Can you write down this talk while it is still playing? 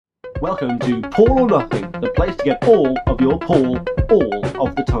Welcome to Paul or Nothing, the place to get all of your Paul all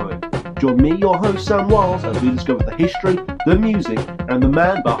of the time. Join me, your host Sam Wiles, as we discover the history, the music, and the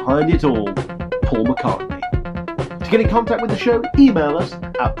man behind it all, Paul McCartney. To get in contact with the show, email us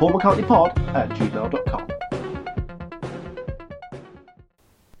at paulmccartneypod@gmail.com.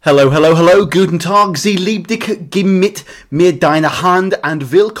 Hello, guten Tag, Sie lieblich, gib mir deine Hand and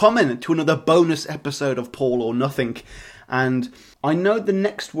willkommen to another bonus episode of Paul or Nothing. And I know the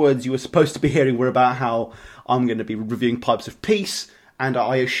next words you were supposed to be hearing were about how I'm going to be reviewing Pipes of Peace, and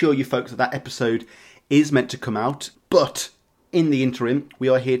I assure you folks that that episode is meant to come out, but in the interim, we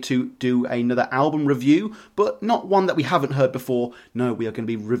are here to do another album review, but not one that we haven't heard before. No, we are going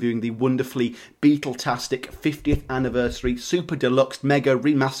to be reviewing the wonderfully Beatletastic 50th anniversary super deluxe mega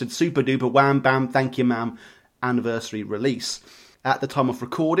remastered super duper wham bam thank you ma'am anniversary release. At the time of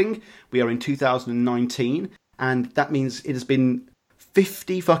recording, we are in 2019, and that means it has been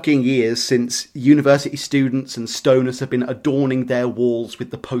 50 fucking years since university students and stoners have been adorning their walls with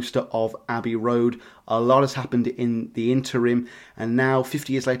the poster of Abbey Road. A lot has happened in the interim, and now,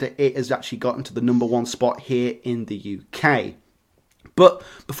 50 years later, it has actually gotten to the number one spot here in the UK. But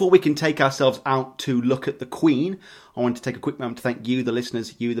before we can take ourselves out to look at the Queen, I want to take a quick moment to thank you, the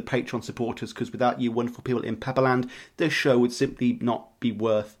listeners, you, the Patreon supporters, because without you wonderful people in Pepperland, this show would simply not be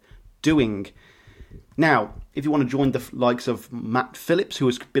worth doing. Now, if you want to join the likes of Matt Phillips, who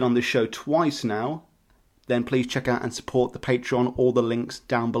has been on this show twice now, then please check out and support the Patreon, all the links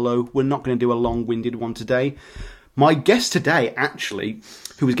down below. We're not going to do a long-winded one today. My guest today, actually,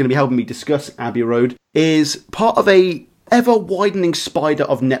 who is going to be helping me discuss Abbey Road, is part of a ever-widening spider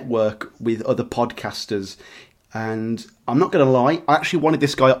of network with other podcasters. And I'm not going to lie, I actually wanted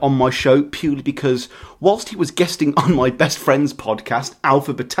this guy on my show purely because whilst he was guesting on my best friend's podcast,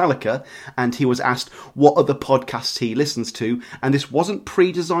 Alpha Battalica, and he was asked what other podcasts he listens to, and this wasn't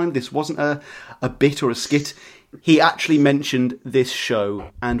pre-designed, this wasn't a bit or a skit, he actually mentioned this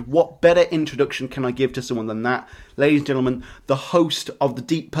show. And what better introduction can I give to someone than that? Ladies and gentlemen, the host of the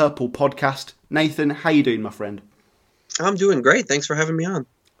Deep Purple podcast, Nathan, how you doing, my friend? I'm doing great. Thanks for having me on.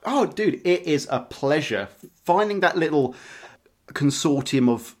 Oh, dude, it is a pleasure. Finding that little consortium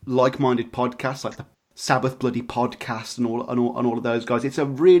of like-minded podcasts, like the Sabbath Bloody Podcast and all of those guys, it's a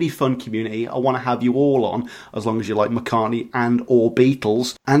really fun community. I want to have you all on, as long as you like McCartney and or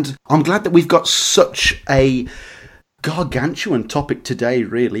Beatles. And I'm glad that we've got such a gargantuan topic today,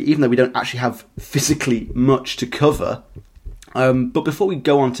 really, even though we don't actually have physically much to cover. But before we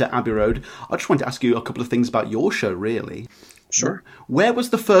go on to Abbey Road, I just wanted to ask you a couple of things about your show, really. Sure. Where was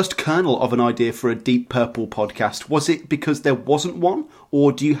the first kernel of an idea for a Deep Purple podcast? Was it because there wasn't one,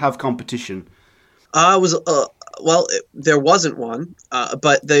 or do you have competition? There wasn't one,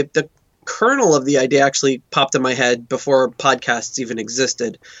 but the kernel of the idea actually popped in my head before podcasts even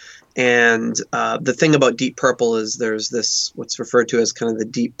existed. And the thing about Deep Purple is there's this, what's referred to as kind of the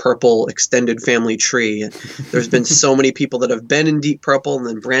Deep Purple extended family tree. There's been so many people that have been in Deep Purple and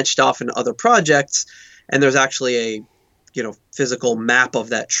then branched off into other projects, and there's actually a physical map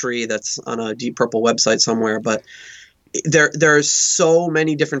of that tree that's on a Deep Purple website somewhere. But there's so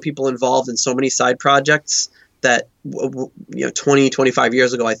many different people involved in so many side projects that 20, 25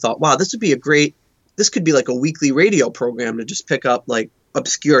 years ago, I thought, wow, this could be like a weekly radio program to just pick up like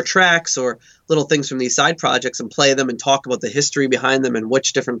obscure tracks or little things from these side projects and play them and talk about the history behind them and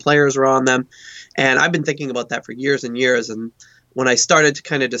which different players were on them. And I've been thinking about that for years and years. And when I started to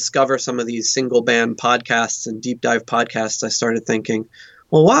kind of discover some of these single band podcasts and deep dive podcasts, I started thinking,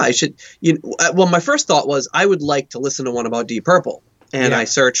 well, why my first thought was I would like to listen to one about Deep Purple. And I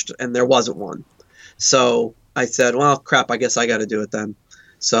searched and there wasn't one. So I said, well, crap, I guess I got to do it then.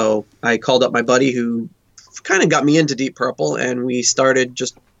 So I called up my buddy who kind of got me into Deep Purple, and we started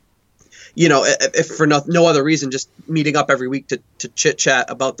just, if for no other reason, just meeting up every week to chit chat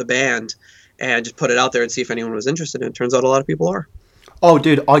about the band and just put it out there and see if anyone was interested. And it turns out a lot of people are. Oh,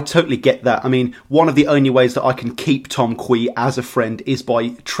 dude, I totally get that. I mean, one of the only ways that I can keep Tom Quee as a friend is by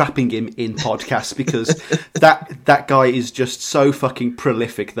trapping him in podcasts, because that guy is just so fucking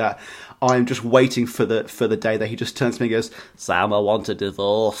prolific that I'm just waiting for the day that he just turns to me and goes, Sam, I want a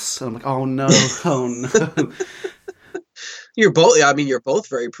divorce. And I'm like, oh no. You're both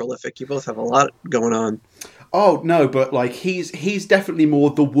very prolific. You both have a lot going on. Oh no, but like he's definitely more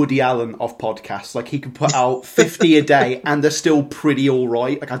the Woody Allen of podcasts. Like he can put out 50 a day and they're still pretty all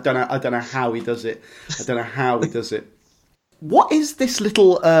right. Like I don't know how he does it. What is this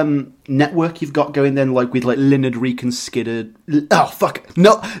little network you've got going then, like with like Leonard Reconsidered? Oh fuck,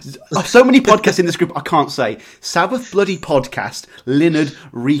 no! So many podcasts in this group I can't say. Sabbath Bloody Podcast, Leonard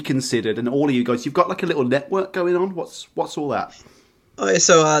Reconsidered, and all of you guys. You've got like a little network going on. What's all that?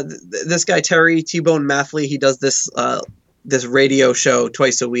 So this guy Terry T-Bone Mathley, he does this radio show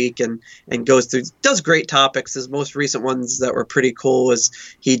twice a week and does great topics. His most recent ones that were pretty cool was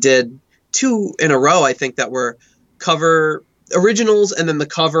he did 2 in a row, I think, that were cover originals and then the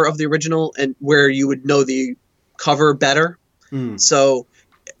cover of the original, and where you would know the cover better. So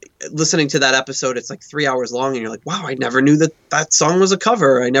listening to that episode, it's like 3 hours long, and you're like, wow, I never knew that song was a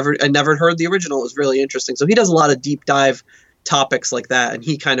cover. I never heard the original. It was really interesting. So he does a lot of deep dive topics like that, and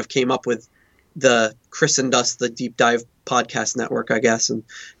he kind of came up with the christened us the Deep Dive Podcast Network, I guess, and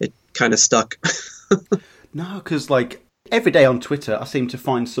it kind of stuck. No, because like every day on Twitter, I seem to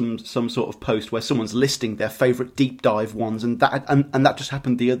find some sort of post where someone's listing their favorite deep dive ones, and that just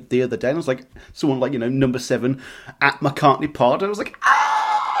happened the other day. And I was like, someone like, number 7 at McCartney Pod. I was like,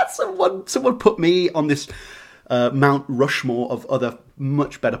 someone put me on this Mount Rushmore of other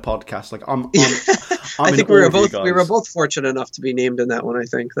much better podcasts. Like I think we were both fortunate enough to be named in that one. I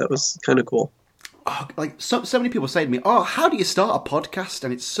think that was kind of cool. Oh, like so many people say to me, "Oh, how do you start a podcast?"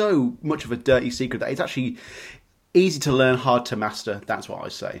 And it's so much of a dirty secret that it's actually easy to learn, hard to master. That's what I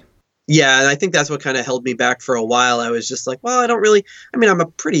say. Yeah, and I think that's what kind of held me back for a while. I was just like, well, I'm a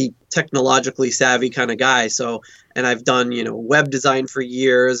pretty technologically savvy kind of guy. So, and I've done, web design for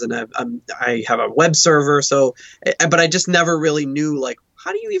years, and I have a web server. So, but I just never really knew, like,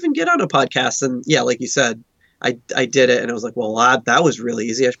 how do you even get on a podcast? And yeah, like you said, I did it, and I was like, well, that was really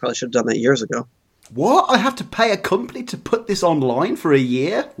easy. I probably should have done that years ago. What? I have to pay a company to put this online for a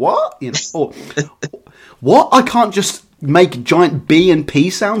year? What? Or, what? I can't just make giant B and P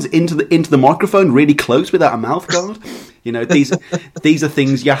sounds into the microphone really close without a mouth guard? These are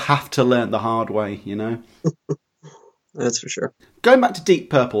things you have to learn the hard way, That's for sure. Going back to Deep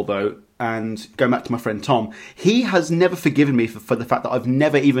Purple, though, and going back to my friend Tom, he has never forgiven me for the fact that I've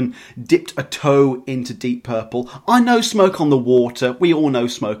never even dipped a toe into Deep Purple. I know Smoke on the Water. We all know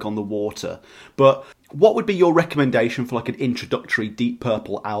Smoke on the Water. But what would be your recommendation for like an introductory Deep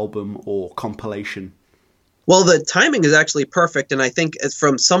Purple album or compilation? Well, the timing is actually perfect, and I think it's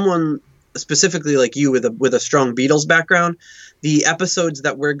from someone specifically like you with a strong Beatles background. The episodes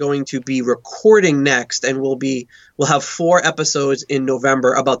that we're going to be recording next, and we'll have 4 episodes in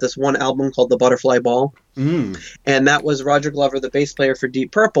November about this one album called The Butterfly Ball. And that was Roger Glover, the bass player for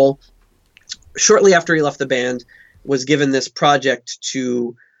Deep Purple, shortly after he left the band, was given this project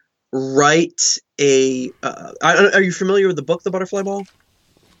to write are you familiar with the book The Butterfly Ball?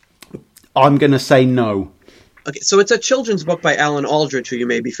 I'm going to say no. Okay, so it's a children's book by Alan Aldridge, who you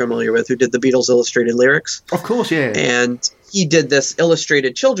may be familiar with, who did the Beatles illustrated lyrics. Of course, yeah. And he did this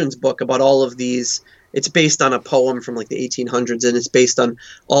illustrated children's book about all of these. It's based on a poem from like the 1800s, and it's based on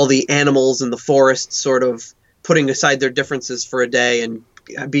all the animals in the forest sort of putting aside their differences for a day and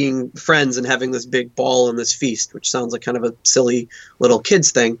being friends and having this big ball and this feast, which sounds like kind of a silly little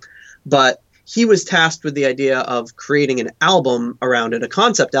kids thing. But he was tasked with the idea of creating an album around it, a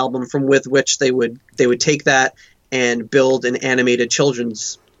concept album with which they would take that and build an animated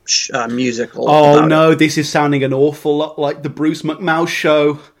children's musical. Oh no, this is sounding an awful lot like the Bruce McMouse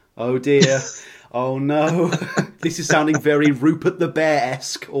show. Oh dear. Oh no. This is sounding very Rupert the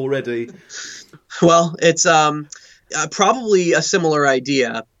Bear-esque already. Well, it's probably a similar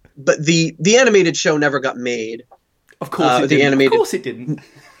idea, but the animated show never got made. Of course it didn't. Of course it didn't.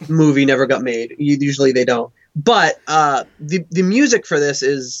 Movie never got made. Usually they don't. But the music for this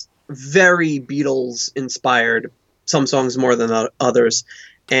is very Beatles inspired. Some songs more than others,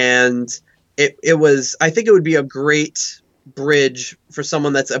 and it was. I think it would be a great bridge for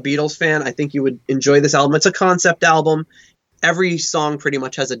someone that's a Beatles fan. I think you would enjoy this album. It's a concept album. Every song pretty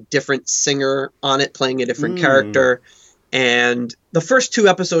much has a different singer on it playing a different character. And the first 2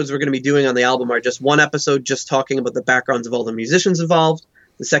 episodes we're going to be doing on the album are just one episode just talking about the backgrounds of all the musicians involved.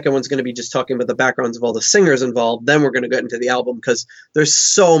 The second one's going to be just talking about the backgrounds of all the singers involved. Then we're going to get into the album because there's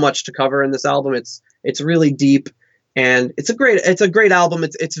so much to cover in this album. It's really deep, and it's a great album.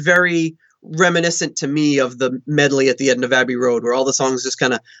 It's very reminiscent to me of the medley at the end of Abbey Road, where all the songs just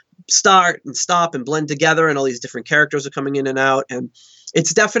kind of start and stop and blend together, and all these different characters are coming in and out. And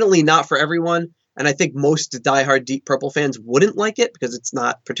it's definitely not for everyone. And I think most diehard Deep Purple fans wouldn't like it because it's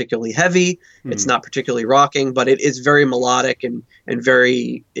not particularly heavy. It's not particularly rocking, but it is very melodic and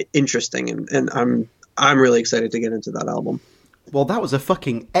very interesting. And I'm really excited to get into that album. Well, that was a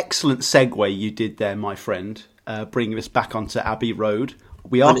fucking excellent segue you did there, my friend, bringing us back onto Abbey Road.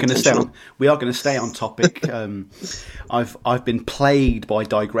 We are going to stay on topic. I've been plagued by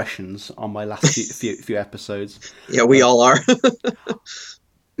digressions on my last few episodes. Yeah, we all are.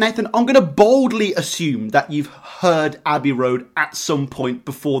 Nathan, I'm going to boldly assume that you've heard Abbey Road at some point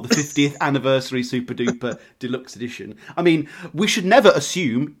before the 50th anniversary Super Duper Deluxe Edition. I mean, we should never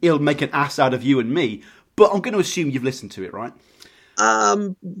assume it'll make an ass out of you and me, but I'm going to assume you've listened to it, right?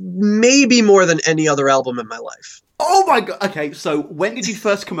 Maybe more than any other album in my life. Oh my god! Okay, so when did you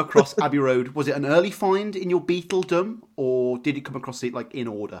first come across Abbey Road? Was it an early find in your Beatledom, or did you come across it like in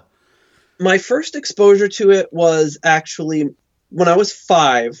order? My first exposure to it was actually when I was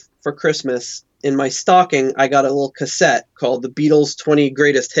 5 for Christmas. In my stocking, I got a little cassette called The Beatles 20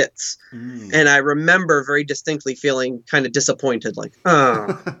 Greatest Hits. And I remember very distinctly feeling kind of disappointed, like,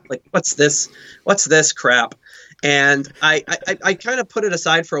 like, what's this? What's this crap? And I kind of put it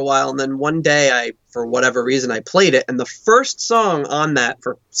aside for a while, and then one day for whatever reason, I played it, and the first song on that,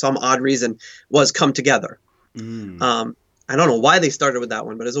 for some odd reason, was Come Together. I don't know why they started with that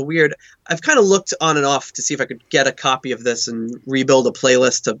one, but it's a weird... I've kind of looked on and off to see if I could get a copy of this and rebuild a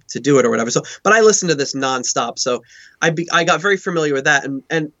playlist to do it or whatever. So, but I listened to this nonstop, so I got very familiar with that,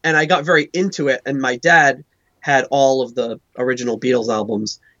 and I got very into it, and my dad had all of the original Beatles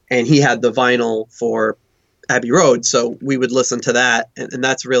albums, and he had the vinyl for Abbey Road, so we would listen to that, and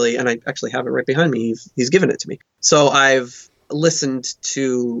that's really... And I actually have it right behind me. He's given it to me. So I've listened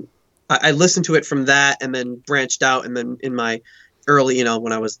to... I listened to it from that and then branched out. And then in my early,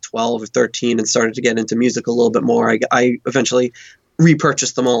 when I was 12 or 13 and started to get into music a little bit more, I eventually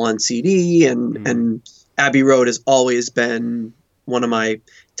repurchased them all on CD. And Abbey Road has always been one of my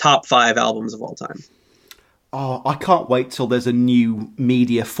top 5 albums of all time. Oh, I can't wait till there's a new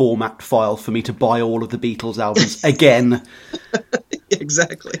media format file for me to buy all of the Beatles albums again.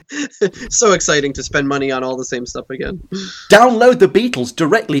 Exactly. So exciting to spend money on all the same stuff again. Download the Beatles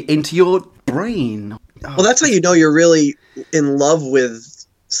directly into your brain. Well, that's how you know you're really in love with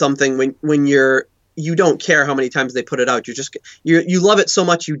something when you don't care how many times they put it out. You love it so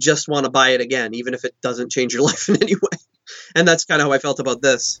much you just want to buy it again, even if it doesn't change your life in any way. And that's kind of how I felt about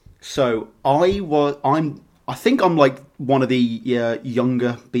this. So I think I'm like one of the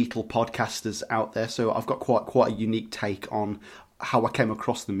younger Beatle podcasters out there, so I've got quite a unique take on how I came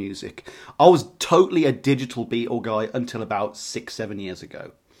across the music. I was totally a digital Beatle guy until about 6-7 years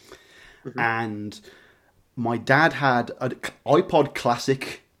ago. And my dad had an iPod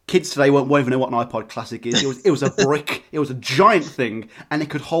Classic. Kids today won't even know what an iPod Classic is. It was a brick. It was a giant thing, and it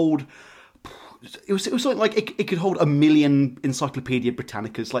could hold... It was something like it could hold 1 million Encyclopedia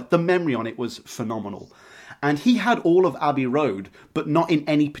Britannicas. Like, the memory on it was phenomenal. And he had all of Abbey Road, but not in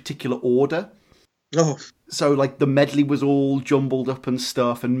any particular order. Oh. So, like, the medley was all jumbled up and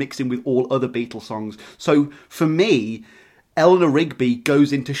stuff and mixing with all other Beatles songs. So, for me, Eleanor Rigby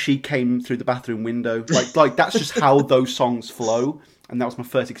goes into She Came Through the Bathroom Window. Like that's just how those songs flow. And that was my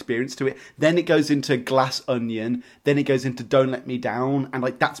first experience to it. Then it goes into Glass Onion. Then it goes into Don't Let Me Down. And,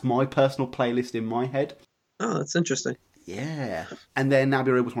 like, that's my personal playlist in my head. Oh, that's interesting. Yeah. And then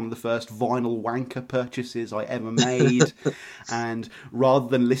Abbey Road was one of the first vinyl wanker purchases I ever made. And rather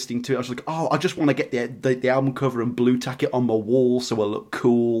than listening to it, I was like, I just want to get the album cover and blue tack it on my wall so it'll look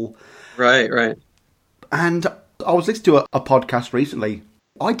cool. Right. And I was listening to a podcast recently.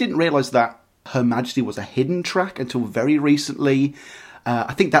 I didn't realise that Her Majesty was a hidden track until very recently.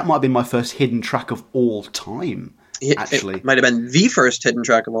 I think that might have been my first hidden track of all time, actually. It might have been the first hidden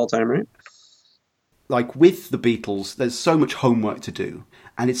track of all time, right? Like, with the Beatles, there's so much homework to do.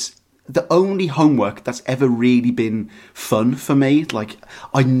 And it's the only homework that's ever really been fun for me. Like,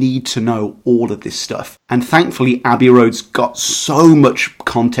 I need to know all of this stuff. And thankfully, Abbey Road's got so much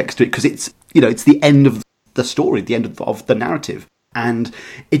context to it because it's the end of the story, the end of the narrative. And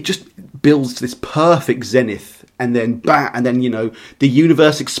it just builds to this perfect zenith. And then, the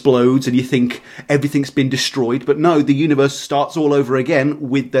universe explodes and you think everything's been destroyed. But no, the universe starts all over again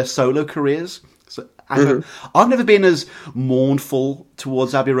with their solo careers. So I've never been as mournful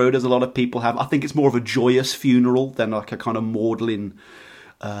towards Abbey Road as a lot of people have. I think it's more of a joyous funeral than like a kind of maudlin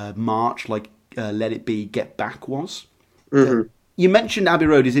march like Let It Be, Get Back was. You mentioned Abbey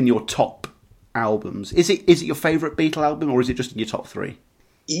Road is in your top albums. Is it your favourite Beatle album or is it just in your top 3?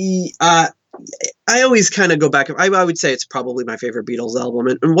 I always kind of go back. I would say it's probably my favorite Beatles album.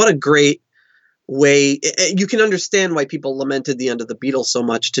 And what a great way. You can understand why people lamented the end of the Beatles so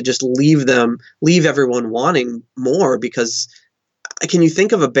much, to just leave everyone wanting more, because can you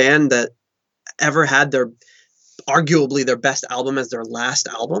think of a band that ever had arguably their best album as their last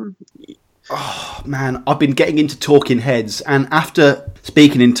album? Oh, man, I've been getting into Talking Heads, and after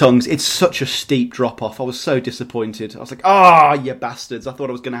Speaking in Tongues, it's such a steep drop-off. I was so disappointed. I was like, you bastards. I thought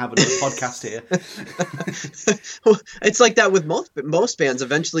I was going to have another podcast here. Well, it's like that with most bands.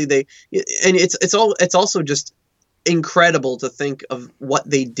 Eventually and it's also just incredible to think of what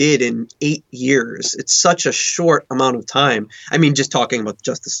they did in 8 years. It's such a short amount of time. I mean, just talking about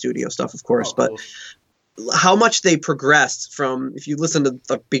just the studio stuff, of course, but how much they progressed from, if you listen to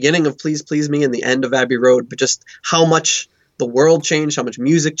the beginning of Please Please Me and the end of Abbey Road, but just how much the world changed, how much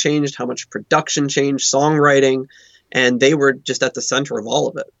music changed, how much production changed, songwriting, and they were just at the center of all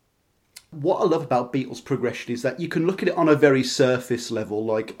of it. What I love about Beatles' progression is that you can look at it on a very surface level,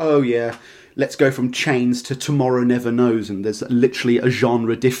 like, oh yeah, let's go from Chains to Tomorrow Never Knows, and there's literally a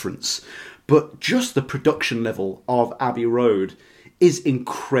genre difference. But just the production level of Abbey Road is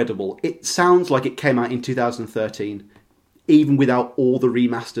incredible. It sounds like it came out in 2013, even without all the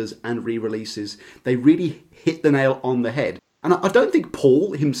remasters and re-releases. They really hit the nail on the head. And I don't think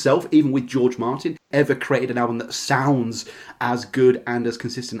Paul himself, even with George Martin, ever created an album that sounds as good and as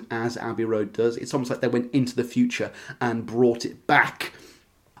consistent as Abbey Road does. It's almost like they went into the future and brought it back.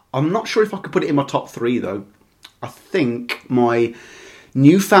 I'm not sure if I could put it in my top 3, though. I think my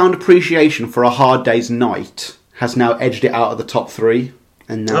newfound appreciation for A Hard Day's Night has now edged it out of the top 3.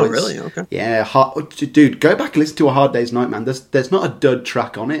 And now really? Okay. Yeah, dude, go back and listen to A Hard Day's Night, man. There's not a dud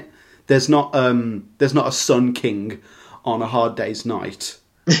track on it. There's not a Sun King on A Hard Day's Night.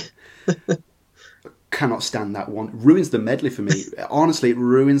 Cannot stand that one. Ruins the medley for me. Honestly, it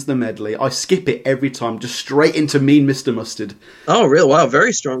ruins the medley. I skip it every time, just straight into Mean Mr. Mustard. Oh, real? Wow,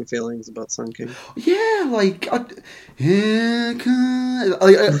 very strong feelings about Sun King. Yeah, like I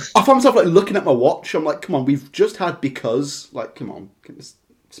find myself like looking at my watch. I'm like, come on, we've just had Because. Like, come on,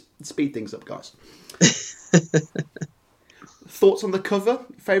 speed things up, guys. Thoughts on the cover?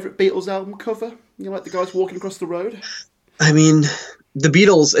 Favorite Beatles album cover? You like the guys walking across the road? I mean, the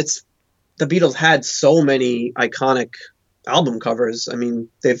Beatles had so many iconic album covers. I mean,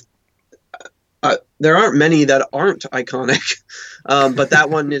 there aren't many that aren't iconic, but that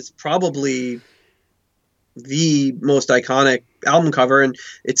one is probably the most iconic album cover, and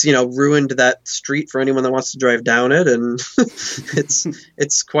it's ruined that street for anyone that wants to drive down it, and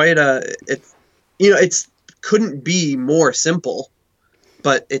it's quite it's couldn't be more simple,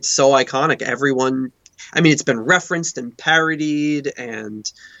 but it's so iconic. Everyone, I mean, it's been referenced and parodied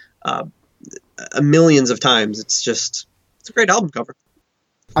and millions of times. It's a great album cover.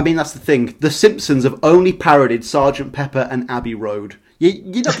 I mean, that's the thing. The Simpsons have only parodied Sgt. Pepper and Abbey Road.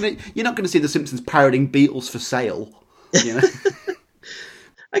 You're not gonna see the Simpsons parodying Beatles for Sale. You know?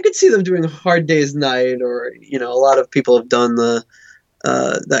 I could see them doing Hard Day's Night, or a lot of people have done the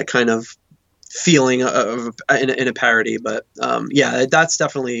that kind of feeling in a parody. But yeah, that's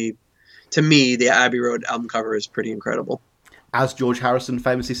definitely, to me, the Abbey Road album cover is pretty incredible. As George Harrison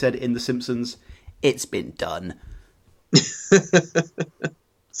famously said in The Simpsons, it's been done.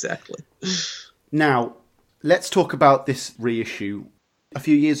 Exactly. Now, let's talk about this reissue. A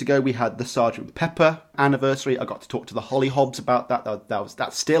few years ago, we had the Sgt. Pepper anniversary. I got to talk to the Holly Hobbs about that.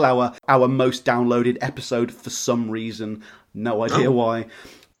 That's still our most downloaded episode for some reason. No idea why.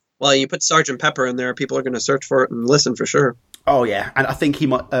 Well, you put Sgt. Pepper in there, people are going to search for it and listen for sure. Oh yeah, and I think he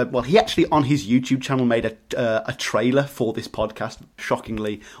might. He actually on his YouTube channel made a trailer for this podcast.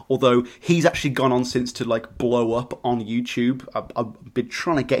 Shockingly, although he's actually gone on since to blow up on YouTube. I've been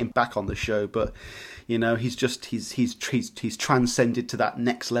trying to get him back on the show, but he's transcended to that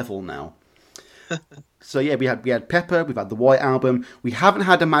next level now. So yeah, we had Pepper, we've had the White Album. We haven't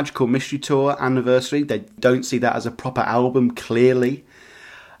had a Magical Mystery Tour anniversary. They don't see that as a proper album, clearly.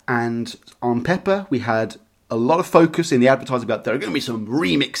 And on Pepper, we had a lot of focus in the advertising about there are going to be some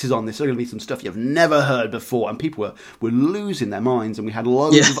remixes on this. There are going to be some stuff you've never heard before. And people were losing their minds. And we had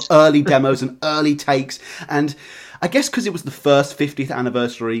loads of early demos and early takes. And I guess because it was the first 50th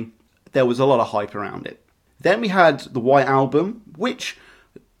anniversary, there was a lot of hype around it. Then we had the White Album, which,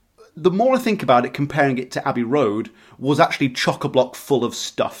 the more I think about it, comparing it to Abbey Road, was actually chock-a-block full of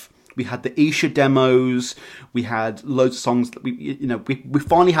stuff. We had the Isha demos. We had loads of songs that we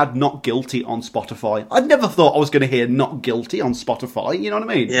finally had Not Guilty on Spotify. I never thought I was going to hear Not Guilty on Spotify. You know what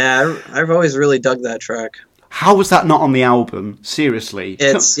I mean? Yeah, I've always really dug that track. How was that not on the album? Seriously.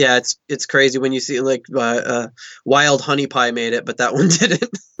 It's crazy when you see Wild Honey Pie made it, but that one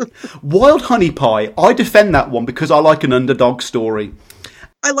didn't. Wild Honey Pie. I defend that one because I like an underdog story.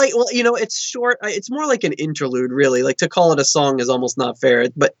 It's short. It's more like an interlude, really. To call it a song is almost not fair.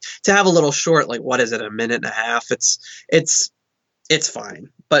 But to have a little short, what is it, a minute and a half? It's fine.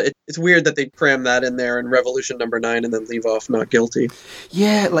 But it's weird that they cram that in there in Revolution Number 9 and then leave off Not Guilty.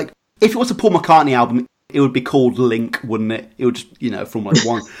 Yeah, if it was a Paul McCartney album, it would be called Link, wouldn't it? It would just, from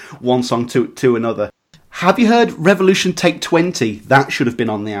one song to another. Have you heard Revolution Take 20? That should have been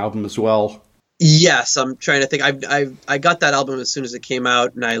on the album as well. Yes, I'm trying to think. I got that album as soon as it came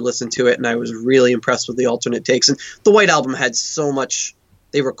out, and I listened to it, and I was really impressed with the alternate takes. And the White Album had so much.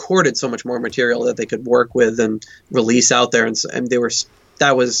 They recorded so much more material that they could work with and release out there, and they were.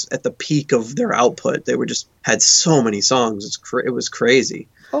 That was at the peak of their output. They were just had so many songs. It was crazy.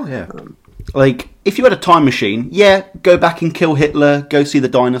 Oh yeah. Like, if you had a time machine, yeah, go back and kill Hitler, go see the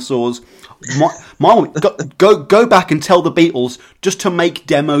dinosaurs. Go back and tell the Beatles just to make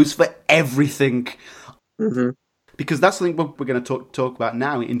demos for everything. Mm-hmm. Because that's something we're going to talk about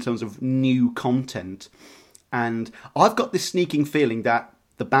now in terms of new content. And I've got this sneaking feeling that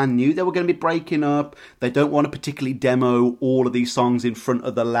the band knew they were going to be breaking up. They don't want to particularly demo all of these songs in front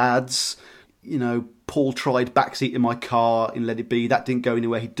of the lads. You know, Paul tried Backseat in My Car in Let It Be. That didn't go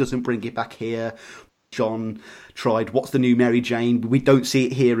anywhere. He doesn't bring it back here. John tried What's the New Mary Jane. We don't see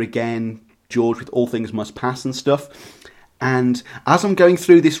it here again. George with All Things Must Pass and stuff. And as I'm going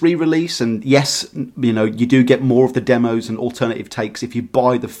through this re-release, and yes, you know, you do get more of the demos and alternative takes if you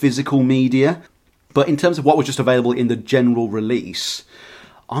buy the physical media. But in terms of what was just available in the general release,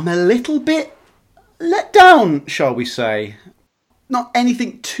 I'm a little bit let down, shall we say. Not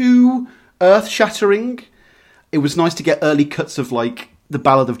anything too earth-shattering. It was nice to get early cuts of, like, the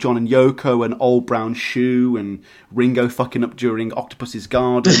Ballad of John and Yoko and Old Brown Shoe and Ringo fucking up during Octopus's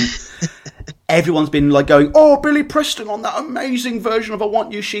Garden. Everyone's been like going, oh, Billy Preston on that amazing version of I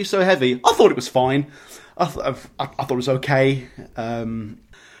Want You, She's So Heavy. I thought it was fine. I thought it was okay.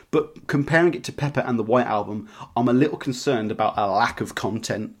 But comparing it to Pepper and the White Album, I'm a little concerned about a lack of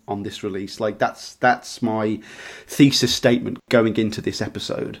content on this release. Like, that's my thesis statement going into this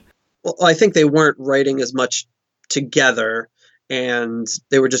episode. Well, I think they weren't writing as much together, and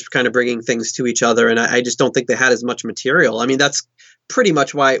they were just kind of bringing things to each other, and I just don't think they had as much material. I mean, that's pretty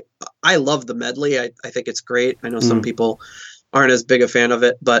much why I love the medley. I think it's great. I know some people aren't as big a fan of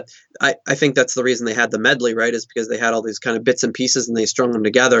it, but I think that's the reason they had the medley, right, is because they had all these kind of bits and pieces and they strung them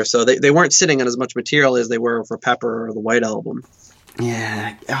together. So they weren't sitting on as much material as they were for Pepper or the White Album.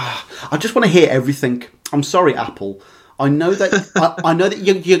 Yeah. I just want to hear everything. I'm sorry, Apple. I know that I know that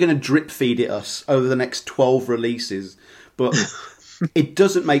you're going to drip feed it us over the next 12 releases, but it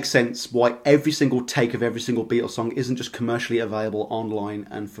doesn't make sense why every single take of every single Beatles song isn't just commercially available online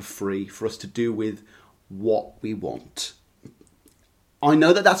and for free for us to do with what we want. I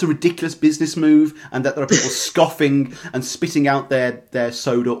know that that's a ridiculous business move and that there are people scoffing and spitting out their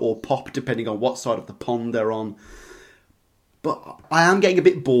soda or pop depending on what side of the pond they're on. But I am getting a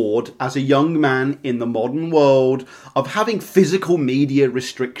bit bored as a young man in the modern world of having physical media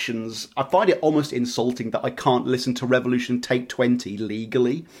restrictions. I find it almost insulting that I can't listen to Revolution Take 20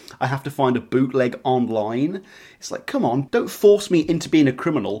 legally. I have to find a bootleg online. It's like, come on, don't force me into being a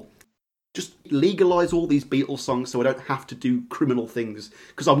criminal. Just legalise all these Beatles songs so I don't have to do criminal things,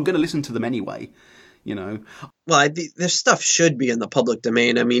 because I'm going to listen to them anyway, you know. Well, this stuff should be in the public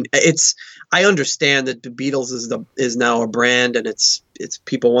domain. I mean, I understand that the Beatles is now a brand and it's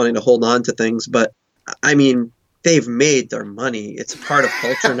people wanting to hold on to things, but I mean, they've made their money. It's part of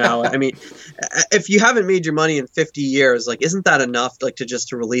culture now. I mean, if you haven't made your money in 50 years, like, isn't that enough, like,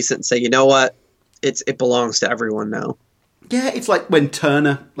 to release it and say, you know what, it belongs to everyone now? Yeah, it's like when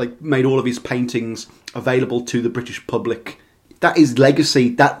Turner made all of his paintings available to the British public. That is legacy.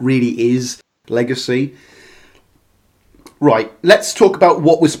 That really is legacy. Right, let's talk about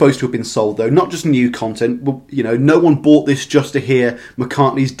what was supposed to have been sold, though. Not just new content. You know, no one bought this just to hear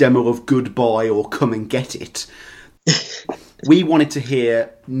McCartney's demo of Goodbye or Come and Get It. We wanted to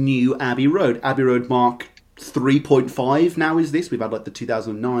hear new Abbey Road. Abbey Road Mark 3.5 now is this. We've had like the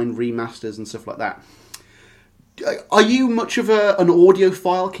 2009 remasters and stuff like that. Are you much of an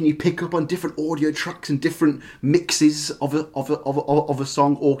audiophile? Can you pick up on different audio tracks and different mixes of a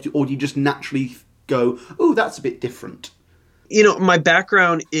song, or do you just naturally go, "Oh, that's a bit different"? You know, my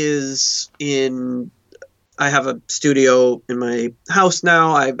background is I have a studio in my house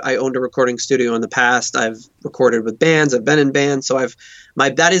now. I owned a recording studio in the past. I've recorded with bands. I've been in bands, so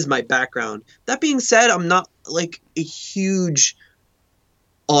that is my background. That being said, I'm not like a huge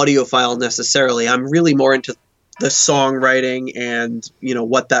audiophile necessarily. I'm really more into the songwriting and, you know,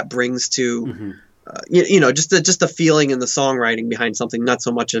 what that brings to, just the feeling and the songwriting behind something, not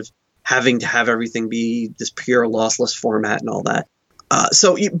so much of having to have everything be this pure lossless format and all that.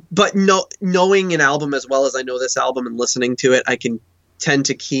 Knowing an album as well as I know this album and listening to it, I can tend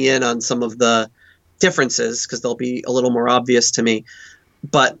to key in on some of the differences because they'll be a little more obvious to me.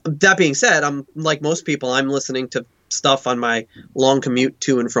 But that being said, I'm like most people, I'm listening to stuff on my long commute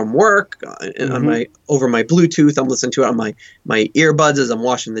to and from work, on over my Bluetooth. I'm listening to it on my earbuds as I'm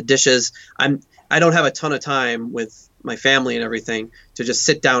washing the dishes. I don't have a ton of time with my family and everything to just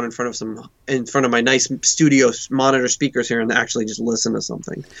sit down in front of my nice studio monitor speakers here and actually just listen to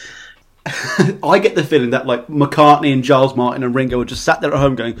something. I get the feeling that like McCartney and Giles Martin and Ringo were just sat there at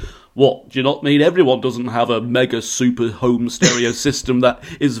home going, what, do you not mean everyone doesn't have a mega super home stereo system that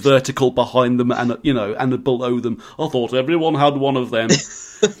is vertical behind them and, you know, and below them? I thought everyone had one of them.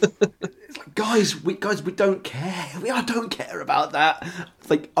 It's like, guys, we don't care. I don't care about that. It's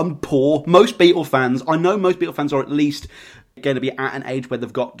like, I'm poor. Most Beatle fans, I know most Beatle fans are at least going to be at an age where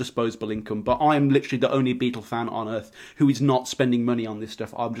they've got disposable income, but I am literally the only Beatle fan on earth who is not spending money on this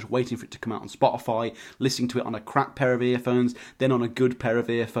stuff. I'm just waiting for it to come out on Spotify, listening to it on a crap pair of earphones, then on a good pair of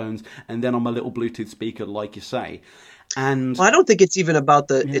earphones, and then on my little Bluetooth speaker, like you say. And well, I don't think it's even about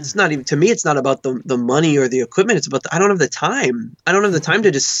it's not even, to me, it's not about the money or the equipment. It's about I don't have the time. I don't have the time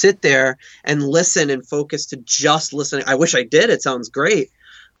to just sit there and listen and focus to just listening. I wish I did. It sounds great.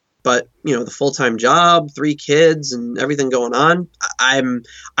 But, you know, the full-time job, 3 kids and everything going on, I'm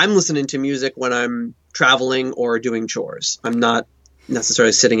listening to music when I'm traveling or doing chores. I'm not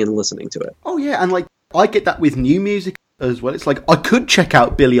necessarily sitting and listening to it. Oh, yeah, and, like, I get that with new music as well. It's like, I could check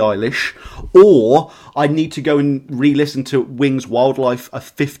out Billie Eilish, or I need to go and re-listen to Wings Wildlife a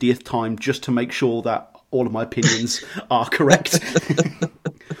 50th time just to make sure that all of my opinions are correct.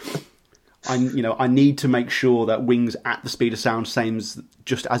 I need to make sure that Wings at the speed of sound sounds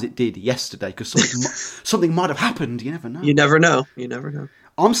just as it did yesterday, because something might have happened. You never know. You never know. You never know.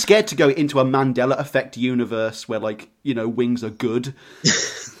 I'm scared to go into a Mandela Effect universe where, like, you know, Wings are good.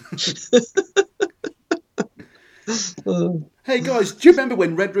 Hey guys, do you remember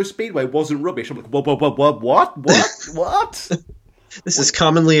when Red Rose Speedway wasn't rubbish? I'm like, what? This is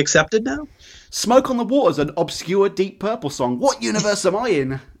commonly accepted now? Smoke on the Water's an obscure Deep Purple song. What universe am I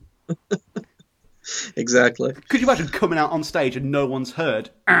in? Exactly. Could you imagine coming out on stage and no one's heard?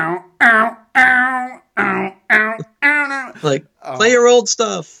 Ow, ow, ow, ow, ow, ow. Like, play your old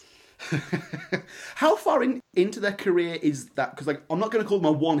stuff. How far into their career is that? Because, like, I'm not going to call them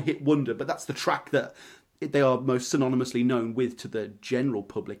a one-hit wonder, but that's the track that they are most synonymously known with to the general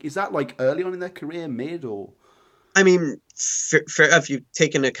public. Is that, like, early on in their career, mid, or? I mean, if you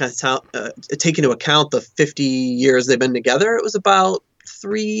take into account the 50 years they've been together, it was about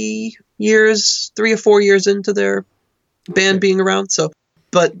 3 or 4 years into their band being around. So,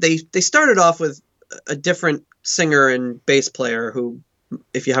 but they started off with a different singer and bass player who,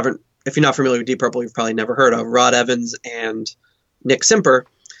 if you're not familiar with Deep Purple, you've probably never heard of, Rod Evans and Nick Simper.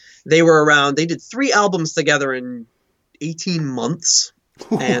 They were around. They did 3 albums together in 18 months,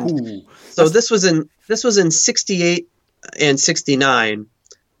 and so this was in 68 and 69.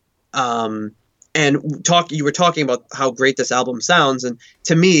 And you were talking about how great this album sounds, and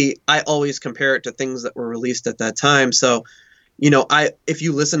to me, I always compare it to things that were released at that time. So, you know, if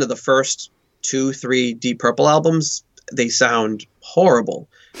you listen to the first 2-3 Deep Purple albums, they sound horrible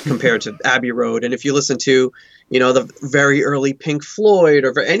compared to Abbey Road. And if you listen to, you know, the very early Pink Floyd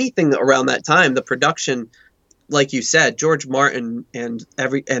or anything around that time, the production, like you said, George Martin and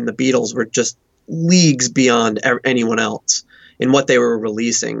the Beatles were just leagues beyond anyone else in what they were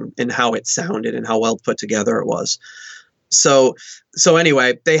releasing and how it sounded and how well put together it was. So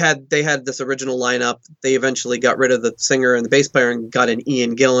anyway, they had this original lineup. They eventually got rid of the singer and the bass player and got in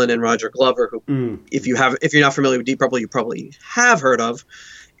Ian Gillan and Roger Glover, who, if you're not familiar with Deep Purple, you probably have heard of.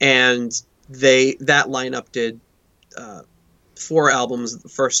 And that lineup did 4 albums, the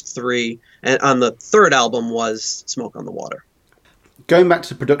first 3, and on the 3rd album was Smoke on the Water. Going back to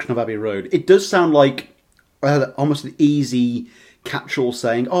the production of Abbey Road, it does sound like almost an easy catch-all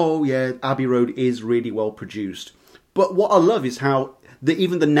saying, oh yeah, Abbey Road is really well produced. But what I love is how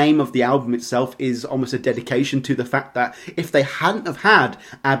even the name of the album itself is almost a dedication to the fact that if they hadn't have had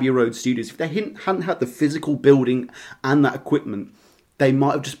Abbey Road Studios, if they hadn't had the physical building and that equipment, they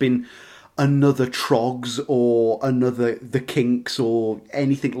might have just been another Trogs or another The Kinks or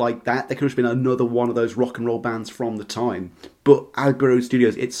anything like that. They could have been another one of those rock and roll bands from the time. But Abbey Road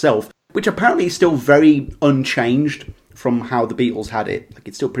Studios itself, which apparently is still very unchanged from how the Beatles had it, like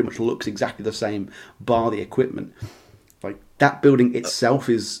it still pretty much looks exactly the same, bar the equipment. Like that building itself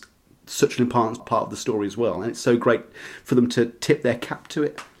is such an important part of the story as well, and it's so great for them to tip their cap to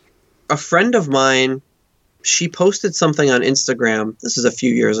it. A friend of mine, she posted something on Instagram. This is a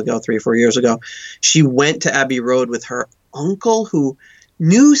few years ago, 3 or 4 years ago. She went to Abbey Road with her uncle who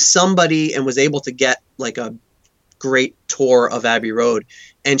knew somebody and was able to get like a great tour of Abbey Road.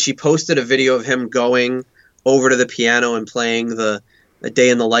 And she posted a video of him going over to the piano and playing the Day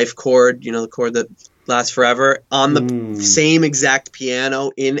in the Life chord, you know, the chord that lasts forever, on the same exact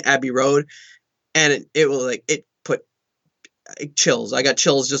piano in Abbey Road. And it was like, it put chills. I got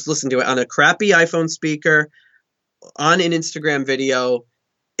chills just listening to it on a crappy iPhone speaker on an Instagram video,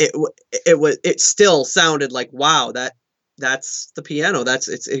 it still sounded like, wow, that's the piano.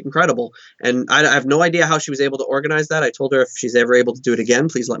 It's incredible. And I have no idea how she was able to organize that. I told her if she's ever able to do it again,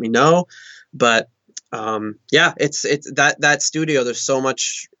 please let me know. But yeah, it's that studio. There's so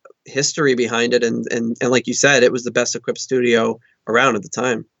much history behind it, and like you said, it was the best equipped studio around at the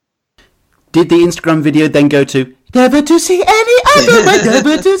time. Did the Instagram video then go to never to see any other way,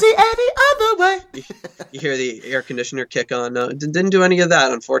 never to see any other way? You hear the air conditioner kick on. No, didn't do any of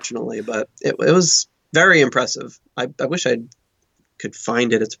that, unfortunately, but it was very impressive. I wish I could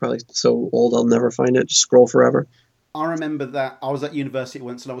find it. It's probably so old I'll never find it. Just scroll forever. I remember that I was at university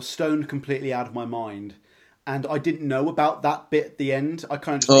once and I was stoned completely out of my mind. And I didn't know about that bit at the end. I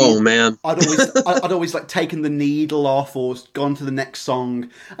kind of just man, I'd always like taken the needle off or gone to the next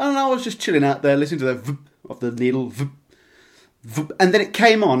song, and I was just chilling out there listening to the v of the needle, and then it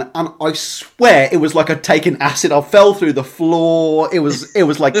came on, and I swear it was like I'd taken acid. I fell through the floor. It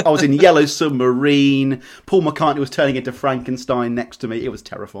was like I was in Yellow Submarine. Paul McCartney was turning into Frankenstein next to me. It was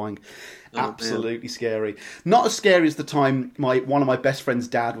terrifying. Absolutely scary. Not as scary as the time one of my best friend's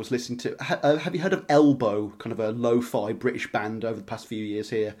dad was listening to. Have you heard of Elbow? Kind of a lo-fi British band over the past few years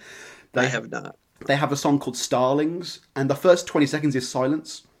here. I have not. They have a song called Starlings, and the first 20 seconds is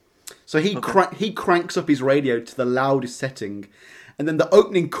silence. So he cranks up his radio to the loudest setting, and then the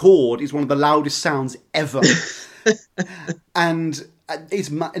opening chord is one of the loudest sounds ever. and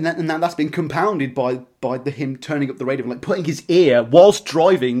that's been compounded by him turning up the radio, like putting his ear whilst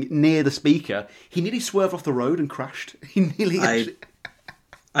driving near the speaker. He nearly swerved off the road and crashed. He nearly.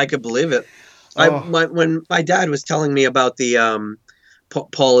 I could believe it. When my dad was telling me about the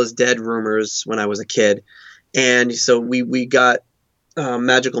Paul is dead rumors when I was a kid, and so we got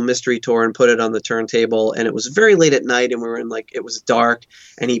Magical Mystery Tour and put it on the turntable, and it was very late at night, and we were in it was dark,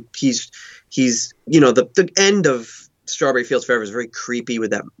 and he's the end of Strawberry Fields Forever is very creepy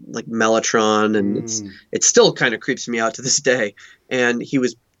with that like Mellotron, and it still kind of creeps me out to this day. And he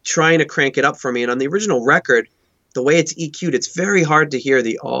was trying to crank it up for me, and on the original record, the way it's EQ'd, it's very hard to hear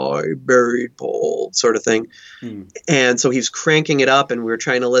the "I buried Paul" sort of thing. And so he was cranking it up, and we were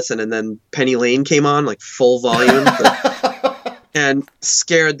trying to listen, and then Penny Lane came on like full volume. And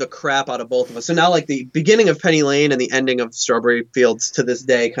scared the crap out of both of us. So now, like, the beginning of Penny Lane and the ending of Strawberry Fields to this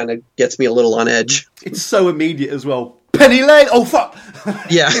day kind of gets me a little on edge. It's so immediate as well. Penny Lane! Oh, fuck!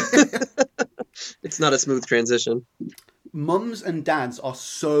 Yeah. It's not a smooth transition. Mums and dads are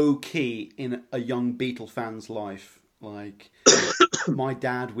so key in a young Beatle fan's life. Like, my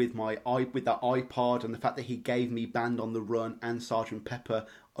dad with that iPod, and the fact that he gave me Band on the Run and Sgt. Pepper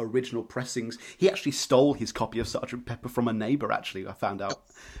original pressings. He actually stole his copy of Sgt. Pepper from a neighbour, actually, I found out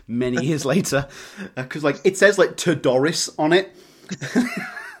many years later. Because it says, to Doris on it.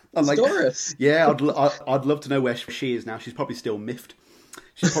 I'm like, Doris? Yeah, I'd love to know where she is now. She's probably still miffed.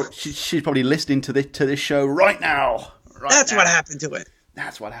 She's probably listening to this show right now. That's what happened to it.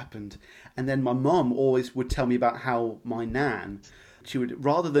 That's what happened. And then my mum always would tell me about how my nan, she would,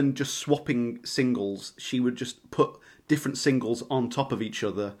 rather than just swapping singles, she would just put different singles on top of each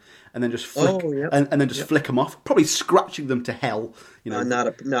other and then just flick and then just flick them off, probably scratching them to hell.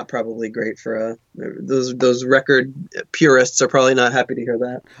 Not probably great for those record purists are probably not happy to hear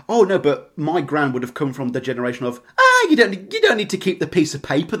that. Oh no, but my gran would have come from the generation of you don't need to keep the piece of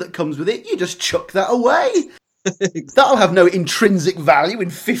paper that comes with it. You just chuck that away. That'll have no intrinsic value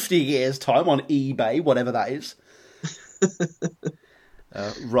in 50 years' time on eBay, whatever that is.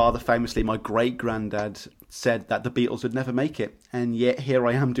 Rather famously, my great-granddad said that the Beatles would never make it, and yet here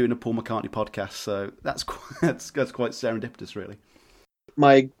I am doing a Paul McCartney podcast, so that's quite serendipitous, really.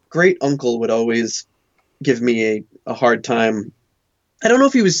 My great-uncle would always give me a hard time. I don't know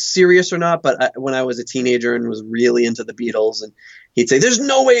if he was serious or not, but when I was a teenager and was really into the Beatles, and he'd say, "There's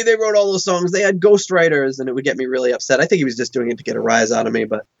no way they wrote all those songs. They had ghostwriters," and it would get me really upset. I think he was just doing it to get a rise out of me,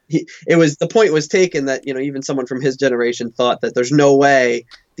 but the point was taken that even someone from his generation thought that there's no way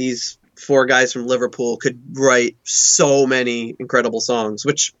these four guys from Liverpool could write so many incredible songs,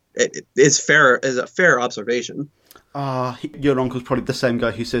 which is a fair observation. Your uncle's probably the same guy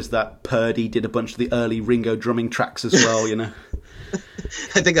who says that Purdy did a bunch of the early Ringo drumming tracks as well,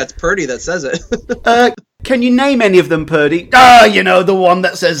 I think that's Purdy that says it. Can you name any of them, Purdy? The one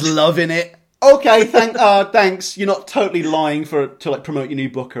that says love in it. Okay, thanks. You're not totally lying to promote your new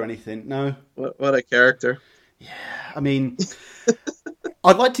book or anything, no? What a character. Yeah, I mean,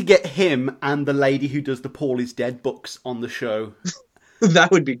 I'd like to get him and the lady who does the Paul is Dead books on the show.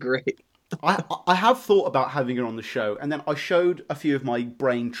 That would be great. I have thought about having her on the show, and then I showed a few of my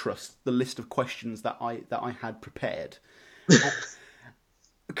brain trusts the list of questions that I had prepared.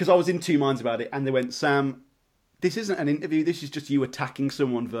 Because I was in two minds about it, and they went, "Sam, This isn't an interview, this is just you attacking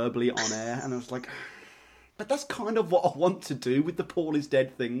someone verbally on air. And I was like, but that's kind of what I want to do with the Paul is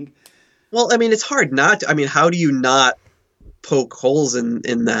dead thing. Well, I mean, it's hard not to. I mean, how do you not poke holes in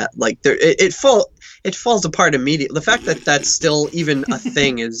that? Like, it falls apart immediately. The fact that that's still even a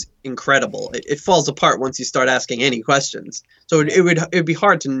thing is incredible. It falls apart once you start asking any questions. So it would be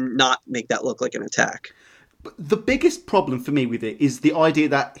hard to not make that look like an attack. But the biggest problem for me with it is the idea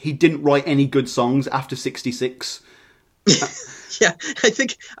that he didn't write any good songs after 66. Yeah, I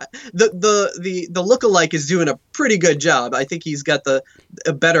think the lookalike is doing a pretty good job. I think he's got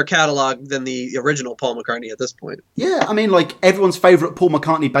a better catalog than the original Paul McCartney at this point. Yeah, I mean, like, everyone's favourite Paul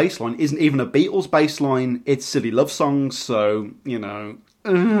McCartney bass line isn't even a Beatles bass line. It's Silly Love Songs, so, you know,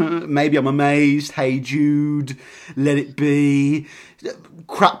 Maybe I'm Amazed, Hey Jude, Let It Be,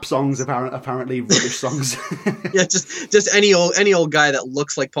 crap songs, apparently rubbish songs. Yeah, just any old guy that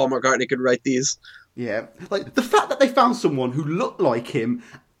looks like Paul McCartney could write these. Yeah, like the fact that they found someone who looked like him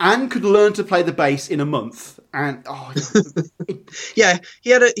and could learn to play the bass in a month, and yeah, he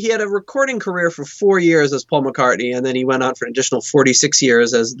had a recording career for 4 years as Paul McCartney, and then he went on for an additional 46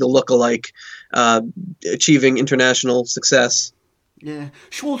 years as the lookalike, achieving international success. Yeah,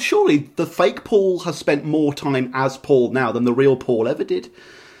 well, surely the fake Paul has spent more time as Paul now than the real Paul ever did.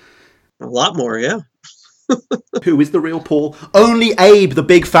 A lot more, yeah. Who is the real Paul? Only Abe, the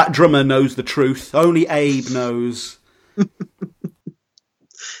big fat drummer, knows the truth. Only Abe knows.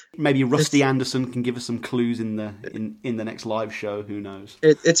 Maybe Rusty Anderson can give us some clues in the next live show. Who knows?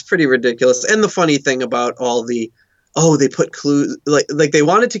 It's pretty ridiculous. And the funny thing about all they put clues, like they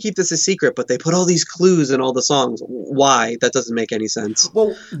wanted to keep this a secret, but they put all these clues in all the songs. Why? That doesn't make any sense.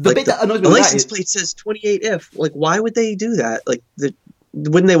 Well, the bit that annoys me the license plate says 28 if. Like, why would they do that? Like,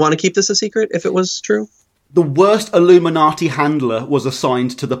 wouldn't they want to keep this a secret if it was true? The worst Illuminati handler was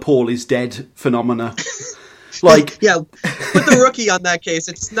assigned to the Paul is dead phenomena. Like, yeah, put the rookie on that case.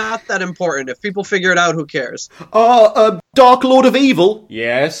 It's not that important. If people figure it out, who cares? Dark Lord of Evil.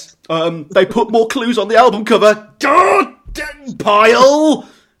 Yes. They put more clues on the album cover. Pile.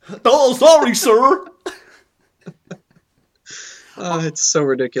 Oh, sorry, sir. It's so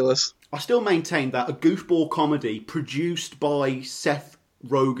ridiculous. I still maintain that a goofball comedy produced by Seth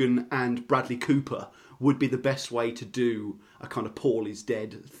Rogen and Bradley Cooper would be the best way to do a kind of Paul is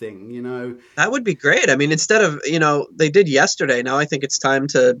dead thing, you know? That would be great. I mean, instead of, they did yesterday, now I think it's time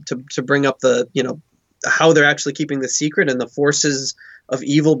to bring up the, how they're actually keeping the secret and the forces of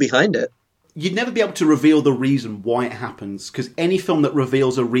evil behind it. You'd never be able to reveal the reason why it happens, because any film that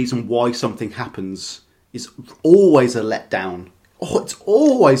reveals a reason why something happens is always a letdown. Oh, it's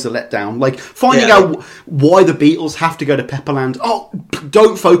always a letdown. Like, finding out why the Beatles have to go to Pepperland. Oh,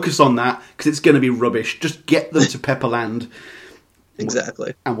 don't focus on that, because it's going to be rubbish. Just get them to Pepperland.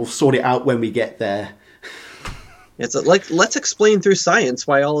 Exactly. And we'll sort it out when we get there. It's like, let's explain through science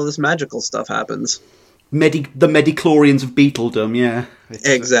why all of this magical stuff happens. The Medichlorians of Beatledom, yeah.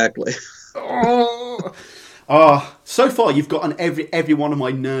 Exactly. So far you've gotten every one of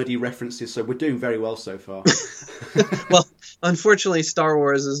my nerdy references, so we're doing very well so far. Well, unfortunately, Star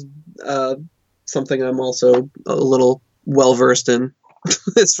Wars is something I'm also a little well-versed in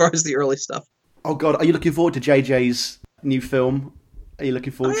as far as the early stuff. Oh God, are you looking forward to JJ's new film? Are you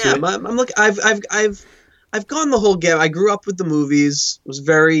looking forward to it? I'm looking. I've gone the whole gamut. I grew up with the movies. Was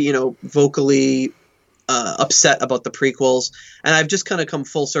very, vocally upset about the prequels, and I've just kind of come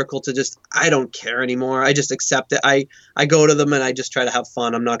full circle to just, I don't care anymore. I just accept it. I go to them and I just try to have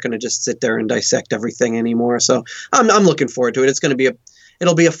fun. I'm not going to just sit there and dissect everything anymore. So I'm looking forward to it. It's going to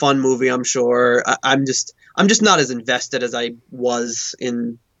it'll be a fun movie, I'm sure. I'm just not as invested as I was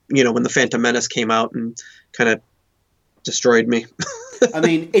in, when the Phantom Menace came out and kind of destroyed me. I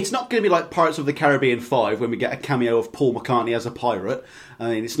mean, it's not going to be like Pirates of the Caribbean 5 when we get a cameo of Paul McCartney as a pirate. I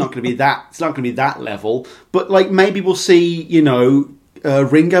mean, it's not going to be that. It's not going to be that level. But like, maybe we'll see,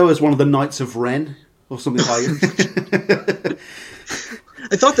 Ringo as one of the Knights of Ren or something like that.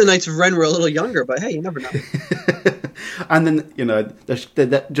 I thought the Knights of Ren were a little younger, but hey, you never know. And then,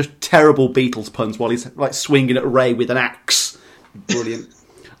 they're just terrible Beatles puns while he's like swinging at Ray with an axe. Brilliant.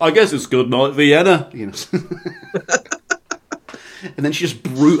 I guess it's good night, Vienna. And then she just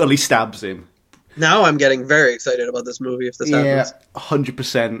brutally stabs him. Now I'm getting very excited about this movie if this happens. Yeah,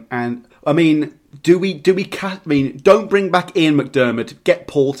 100%. And I mean, don't bring back Ian McDermott. Get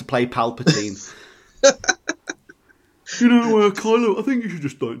Paul to play Palpatine. Kylo, I think you should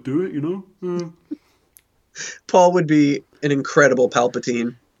just don't do it. Paul would be an incredible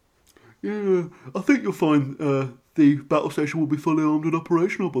Palpatine. Yeah, I think you'll find the battle station will be fully armed and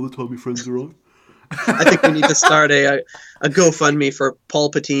operational by the time your friends arrive. I think we need to start a GoFundMe for Paul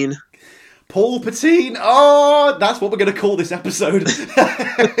Patine. Palpatine. Oh, that's what we're going to call this episode.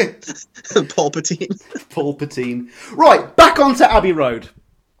 Palpatine. Palpatine. Right, back onto Abbey Road.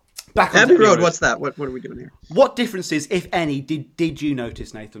 Abbey Road. What's that? What are we doing here? What differences, if any, did you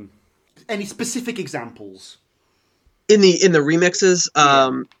notice, Nathan? Any specific examples? In the remixes,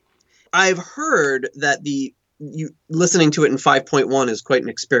 I've heard that listening to it in 5.1 is quite an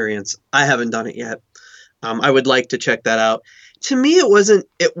experience. I haven't done it yet. I would like to check that out. To me,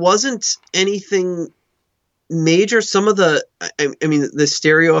 it wasn't anything major. Some of the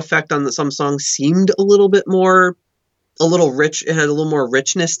stereo effect on some songs seemed a little rich. It had a little more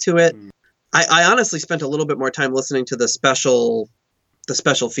richness to it. I honestly spent a little bit more time listening to the special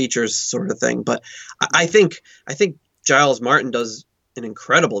features sort of thing. But I think Giles Martin does an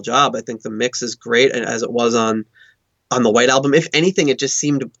incredible job. I think the mix is great, and as it was on the White Album. If anything, it just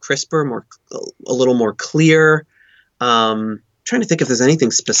seemed crisper, a little more clear. Trying to think if there's anything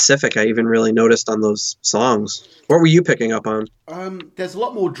specific I even really noticed on those songs. What were you picking up on? There's a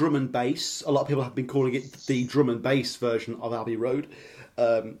lot more drum and bass. A lot of people have been calling it the drum and bass version of Abbey Road.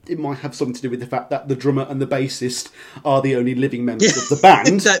 It might have something to do with the fact that the drummer and the bassist are the only living members of the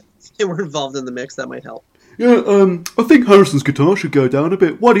band. That they were involved in the mix, that might help. Yeah, I think Harrison's guitar should go down a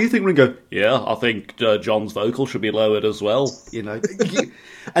bit. What do you think, Ringo? Yeah, I think John's vocal should be lowered as well. You know,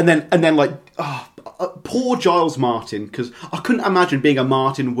 and then like, poor Giles Martin, because I couldn't imagine being a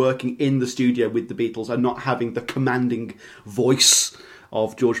Martin working in the studio with the Beatles and not having the commanding voice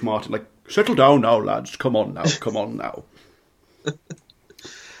of George Martin. Like, settle down now, lads. Come on now.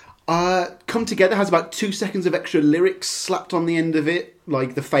 Come Together has about 2 seconds of extra lyrics slapped on the end of it.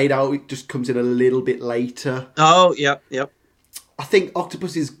 Like, the fade out, it just comes in a little bit later. Oh, yep. I think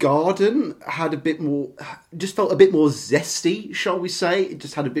Octopus's Garden had just felt a bit more zesty, shall we say. It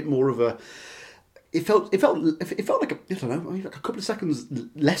just had a bit more of a... It felt like like a couple of seconds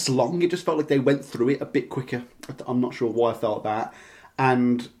less long. It just felt like they went through it a bit quicker. I'm not sure why I felt that.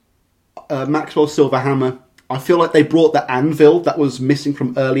 And Maxwell Silverhammer, I feel like they brought the anvil that was missing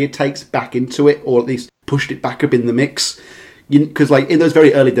from earlier takes back into it, or at least pushed it back up in the mix. Because like in those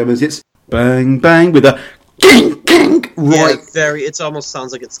very early demos, it's bang bang with a king king right. Yeah, it almost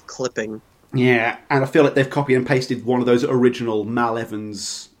sounds like it's clipping. Yeah, and I feel like they've copied and pasted one of those original Mal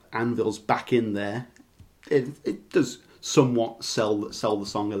Evans anvils back in there. It does somewhat sell the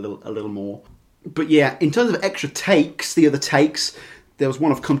song a little more. But yeah, in terms of extra takes, the other takes, there was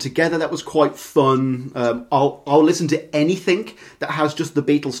one of Come Together that was quite fun. I'll listen to anything that has just the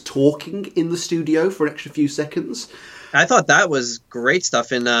Beatles talking in the studio for an extra few seconds. I thought that was great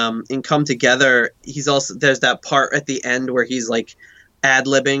stuff in Come Together. There's that part at the end where he's like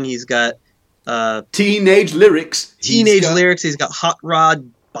ad-libbing. He's got teenage lyrics. He's got Hot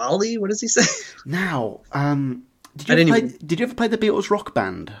Rod Bolly. What does he say? Now, did you ever play the Beatles Rock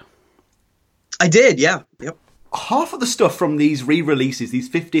Band? I did, yeah. Yep. Half of the stuff from these re-releases, these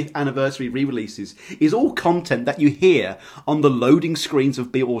 50th anniversary re-releases, is all content that you hear on the loading screens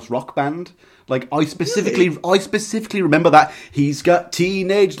of Beatles Rock Band. Like, I specifically remember that. He's got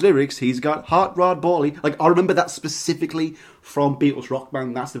teenage lyrics, he's got Hot Rod Bolly. Like, I remember that specifically from Beatles Rock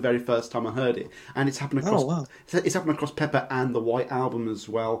Band. That's the very first time I heard it. And it's happened across it's happened across Pepper and the White Album as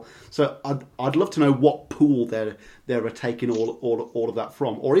well. So I'd love to know what pool they're taking all of that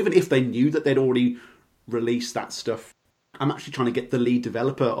from. Or even if they knew that they'd already released that stuff. I'm actually trying to get the lead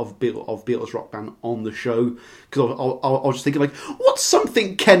developer of Beatles Rock Band on the show, because I was just thinking, like, what's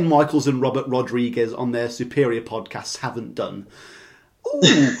something Ken Michaels and Robert Rodriguez on their Superior podcasts haven't done?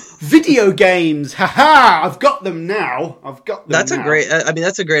 Ooh, video games! Haha! I've got them now. That's a great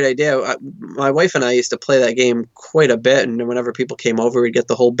idea. My wife and I used to play that game quite a bit, and whenever people came over, we'd get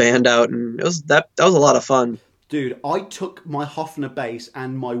the whole band out, and that was a lot of fun. Dude, I took my Hofner bass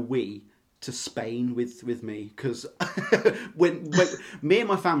and my Wii to Spain with me, because when me and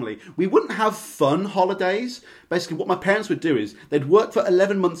my family, we wouldn't have fun holidays. Basically, what my parents would do is they'd work for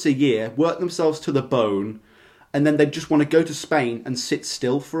 11 months a year, work themselves to the bone, and then they'd just want to go to Spain and sit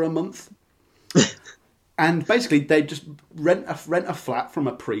still for a month. And basically, they'd just rent a flat from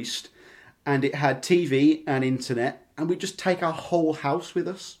a priest, and it had TV and internet, and we'd just take our whole house with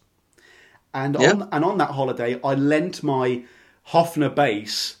us. And on that holiday, I lent my Hofner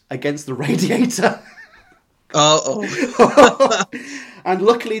bass against the radiator. And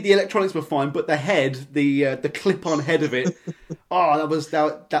luckily the electronics were fine, but the head, the clip-on head of it,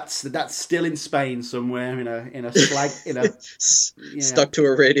 that's still in Spain somewhere in a slag stuck to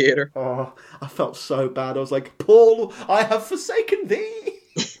a radiator. Oh, I felt so bad. I was like, Paul, I have forsaken thee.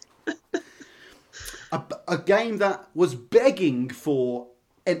 a game that was begging for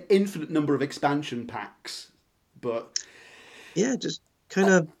an infinite number of expansion packs, but yeah, just kind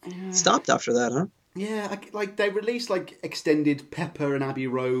of stopped after that, huh? Yeah, like they released like extended Pepper and Abbey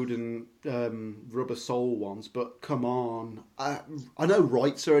Road and Rubber Soul ones, but come on, I know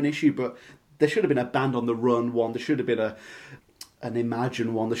rights are an issue, but there should have been a Band on the Run one. There should have been an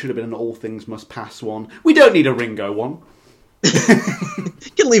Imagine one. There should have been an All Things Must Pass one. We don't need a Ringo one.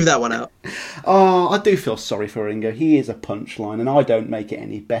 You can leave that one out. Oh, I do feel sorry for Ringo. He is a punchline, and I don't make it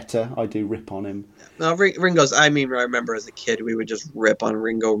any better. I do rip on him. No, Ringo's. I mean, I remember as a kid we would just rip on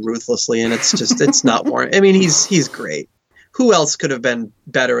Ringo ruthlessly, and it's not warranted. I mean, he's great. Who else could have been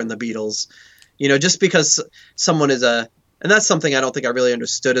better in the Beatles? You know, just because someone is and that's something I don't think I really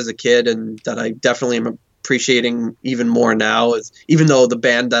understood as a kid, and that I definitely am appreciating even more now. Is even though the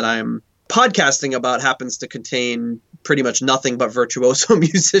band that I'm podcasting about happens to contain pretty much nothing but virtuoso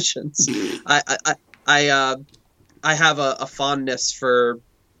musicians. I have a fondness for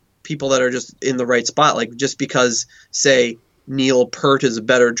people that are just in the right spot. Like, just because, say, Neil Peart is a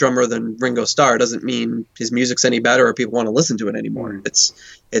better drummer than Ringo Starr doesn't mean his music's any better or people want to listen to it anymore.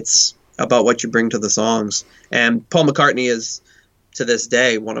 It's about what you bring to the songs. And Paul McCartney is, to this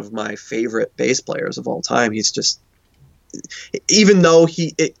day, one of my favorite bass players of all time. He's just, even though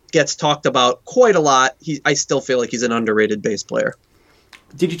it gets talked about quite a lot, I still feel like he's an underrated bass player.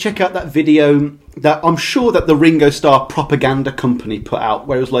 Did you check out that video that I'm sure that the Ringo Starr propaganda company put out,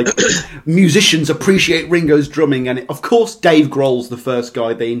 where it was like, musicians appreciate Ringo's drumming, and of course Dave Grohl's the first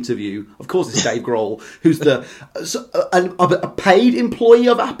guy they interview. Of course it's Dave Grohl, who's a paid employee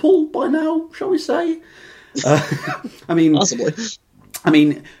of Apple by now, shall we say? I mean, possibly. I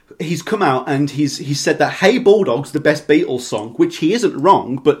mean, he's come out and he's said that "Hey Bulldog's" the best Beatles song, which he isn't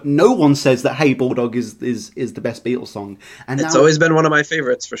wrong, but no one says that "Hey Bulldog" is the best Beatles song. And it's always been one of my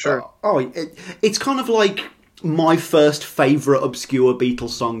favorites, for sure. It's kind of like my first favourite obscure Beatles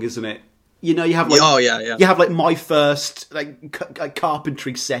song, isn't it? You know, you have like you have like my first like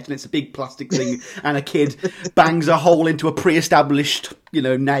carpentry set, and it's a big plastic thing, and a kid bangs a hole into a pre-established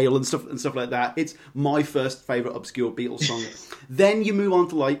nail and stuff like that. It's my first favourite obscure Beatles song. Then you move on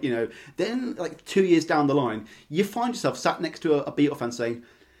to then 2 years down the line, you find yourself sat next to a Beatle fan saying,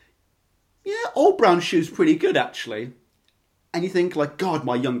 "Yeah, Old Brown Shoe's pretty good actually," and you think like, God,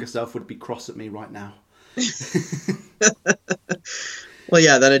 my younger self would be cross at me right now. Well,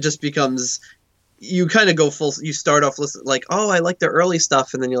 yeah, then it just becomes, you kind of go full, you start off listening, like, oh, I like their early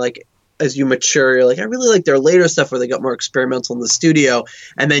stuff, and then you're like, as you mature, you're like, I really like their later stuff where they got more experimental in the studio,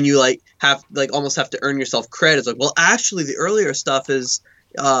 and then you almost have to earn yourself credit. It's like, well, actually, the earlier stuff is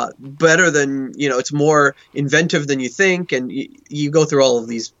better than, it's more inventive than you think, and you go through all of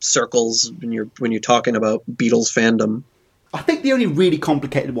these circles when you're talking about Beatles fandom. I think the only really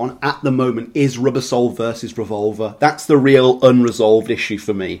complicated one at the moment is Rubber Soul versus Revolver. That's the real unresolved issue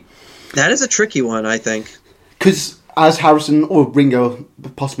for me. That is a tricky one, I think. Because, as Harrison or Ringo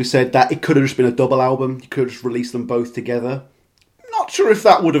possibly said, that it could have just been a double album. You could have just released them both together. Not sure if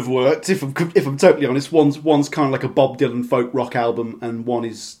that would have worked, if I'm totally honest. One's kind of like a Bob Dylan folk rock album, and one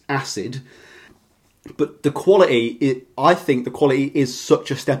is acid. But the quality, I think the quality is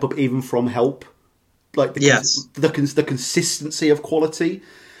such a step up even from Help. Like the consistency of quality.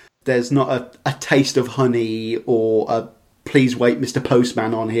 There's not a taste of honey or a please wait Mr.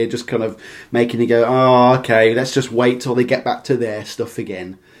 Postman on here, just kind of making you go, oh, okay, let's just wait till they get back to their stuff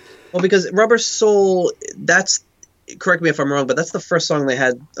again. Well, because Rubber Soul, correct me if I'm wrong, but that's the first song they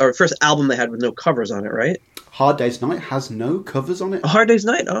had, or first album they had with no covers on it, right? Hard Day's Night has no covers on it. Hard Day's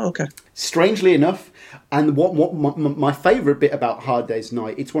Night? Oh, okay. Strangely enough, and what my favourite bit about Hard Day's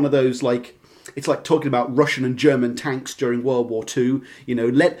Night, it's one of those it's like talking about Russian and German tanks during World War II.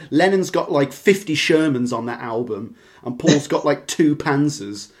 Lennon's got 50 Shermans on that album, and Paul's got 2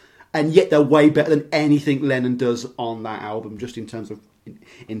 Panzers, and yet they're way better than anything Lennon does on that album, just in terms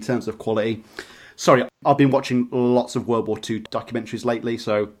of quality. Sorry, I've been watching lots of World War II documentaries lately,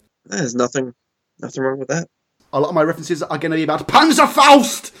 so there's nothing wrong with that. A lot of my references are going to be about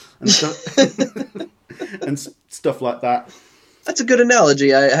Panzerfaust and stuff like that. That's a good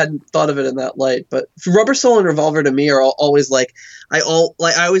analogy. I hadn't thought of it in that light, but Rubber Soul and Revolver to me are always I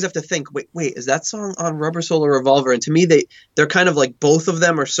always have to think, wait, is that song on Rubber Soul or Revolver? And to me, they're kind of like both of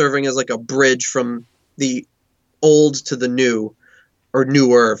them are serving as a bridge from the old to the new, or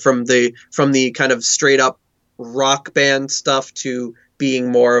newer, from the kind of straight up rock band stuff to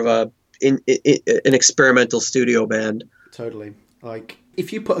being more of an experimental studio band. Totally.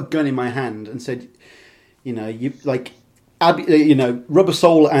 If you put a gun in my hand and said, Rubber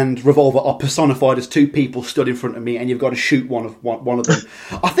Soul and Revolver are personified as two people stood in front of me, and you've got to shoot one of them.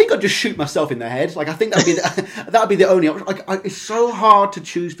 I think I'd just shoot myself in the head. Like, I think that'd be the only option. Like, it's so hard to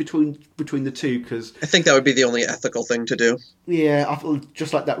choose between the two because I think that would be the only ethical thing to do. Yeah, I feel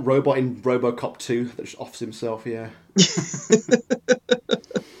just like that robot in RoboCop 2 that just offs himself. Yeah.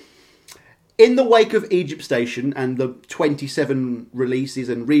 In the wake of Egypt Station and the 27 releases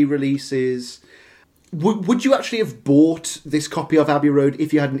and re-releases, would you actually have bought this copy of Abbey Road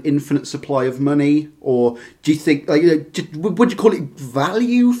if you had an infinite supply of money? Or do you think, would you call it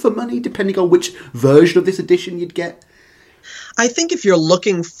value for money, depending on which version of this edition you'd get? I think if you're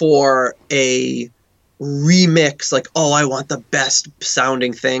looking for a remix, like, oh, I want the best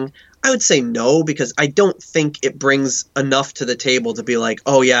sounding thing, I would say no, because I don't think it brings enough to the table to be like,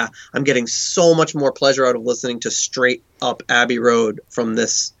 oh yeah, I'm getting so much more pleasure out of listening to straight up Abbey Road from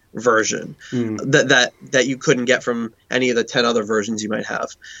this version that you couldn't get from any of the 10 other versions you might have.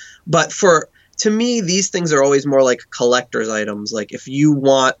 But to me, these things are always more like collector's items. Like, if you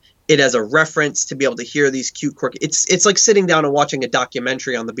want it as a reference to be able to hear these cute quirky, it's like sitting down and watching a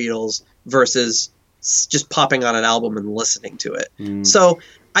documentary on the Beatles versus just popping on an album and listening to it. So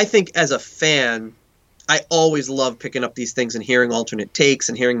I think as a fan, I always love picking up these things and hearing alternate takes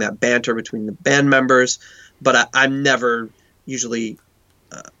and hearing that banter between the band members. But I'm never usually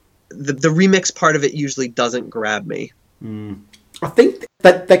the remix part of it usually doesn't grab me. I think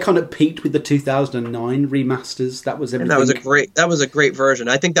that they kind of peaked with the 2009 remasters. That was everything. And that was a great version.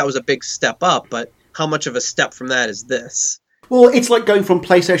 I think that was a big step up. But how much of a step from that is this? Well, it's like going from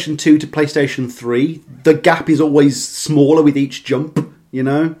PlayStation 2 to PlayStation 3. The gap is always smaller with each jump.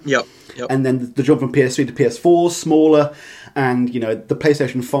 Yep. And then the jump from PS3 to PS4 is smaller. And, the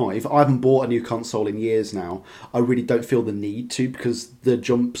PlayStation 5, I haven't bought a new console in years now. I really don't feel the need to because the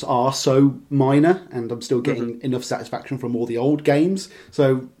jumps are so minor and I'm still getting enough satisfaction from all the old games.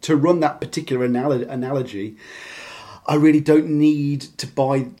 So to run that particular analogy, I really don't need to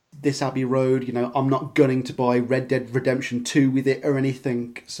buy this Abbey Road. I'm not gunning to buy Red Dead Redemption 2 with it or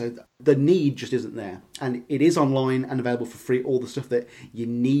anything. So the need just isn't there. And it is online and available for free, all the stuff that you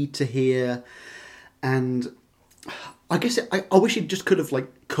need to hear. And I guess I wish it just could have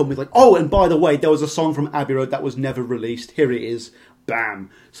come with oh, and by the way, there was a song from Abbey Road that was never released. Here it is.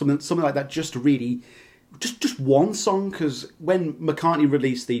 Bam. Something like that. Just one song. Because when McCartney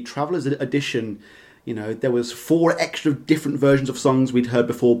released the Traveller's Edition, there was 4 extra different versions of songs we'd heard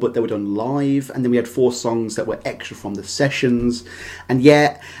before, but they were done live. And then we had 4 songs that were extra from the sessions. And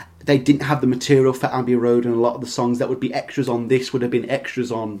yet they didn't have the material for Abbey Road, and a lot of the songs that would be extras on this would have been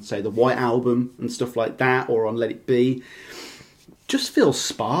extras on, say, the White Album and stuff like that, or on Let It Be. Just feels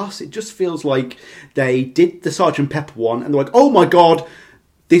sparse. It just feels like they did the Sgt. Pepper one, and they're like, oh my god,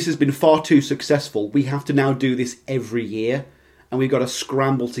 this has been far too successful. We have to now do this every year, and we've got to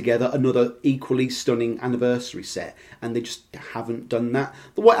scramble together another equally stunning anniversary set, and they just haven't done that.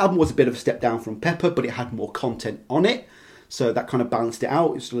 The White Album was a bit of a step down from Pepper, but it had more content on it. So that kind of balanced it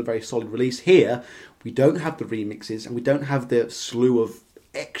out. It's still a very solid release. Here, we don't have the remixes and we don't have the slew of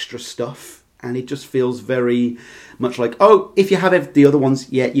extra stuff. And it just feels very much like, oh, if you have the other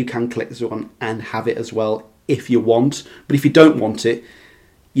ones, yeah, you can collect this one and have it as well if you want. But if you don't want it,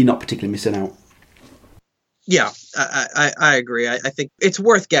 you're not particularly missing out. Yeah, I agree. I think it's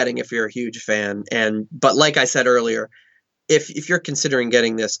worth getting if you're a huge fan. But like I said earlier, if you're considering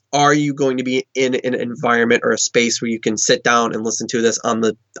getting this, are you going to be in an environment or a space where you can sit down and listen to this on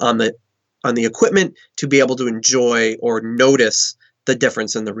the equipment to be able to enjoy or notice the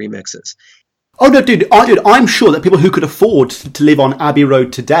difference in the remixes? Oh no, dude! I'm sure that people who could afford to live on Abbey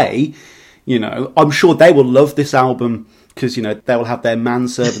Road today, I'm sure they will love this album because they will have their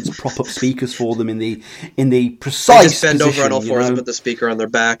manservants prop up speakers for them in the precise they just bend position, over on all fours and put the speaker on their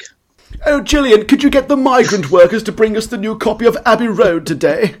back. Oh, Gillian, could you get the migrant workers to bring us the new copy of Abbey Road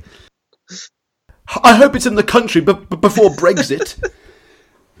today? I hope it's in the country before Brexit.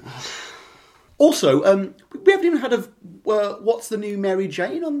 Also, we haven't even had what's the new Mary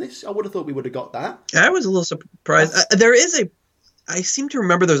Jane on this? I would have thought we would have got that. I was a little surprised. I seem to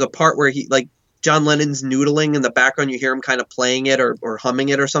remember there's a part where John Lennon's noodling in the background. You hear him kind of playing it or humming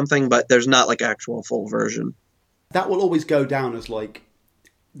it or something, but there's not actual full version. That will always go down as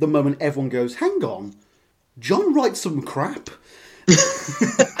the moment everyone goes, hang on, John writes some crap.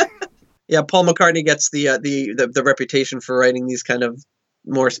 Yeah, Paul McCartney gets the reputation for writing these kind of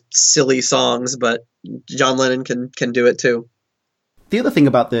more silly songs, but John Lennon can do it too. The other thing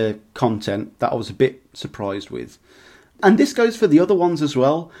about the content that I was a bit surprised with, and this goes for the other ones as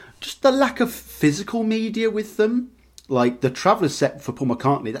well, just the lack of physical media with them. Like the Traveller's set for Paul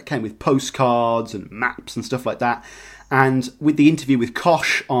McCartney, that came with postcards and maps and stuff like that. And with the interview with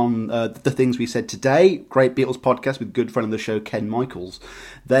Kosh on the things we said today, great Beatles podcast with good friend of the show, Ken Michaels,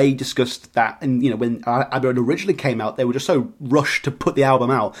 they discussed that. And, when Abbey Road originally came out, they were just so rushed to put the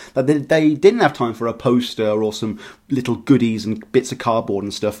album out that they didn't have time for a poster or some little goodies and bits of cardboard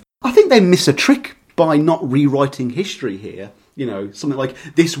and stuff. I think they miss a trick by not rewriting history here. Something like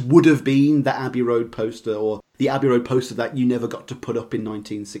this would have been the Abbey Road poster, or the Abbey Road poster that you never got to put up in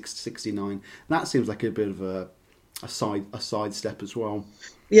 1969. That seems like a bit of a sidestep as well.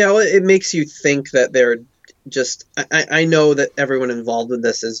 Yeah, well, it makes you think that they're just... I know that everyone involved with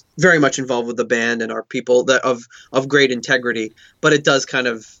this is very much involved with the band and are people that of great integrity, but it does kind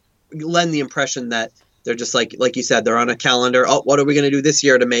of lend the impression that they're just like you said, they're on a calendar. Oh, what are we going to do this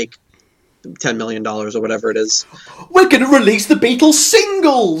year to make $10 million or whatever it is? We're going to release the Beatles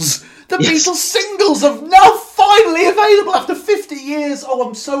singles! The Beatles singles are now finally available after 50 years! Oh,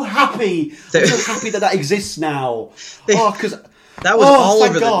 I'm so happy! I'm so happy that exists now. Because that was all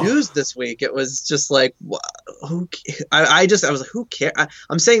over the news this week. It was just like, I was like, who cares?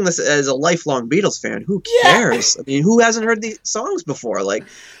 I'm saying this as a lifelong Beatles fan. Who cares? I mean, who hasn't heard these songs before? Like,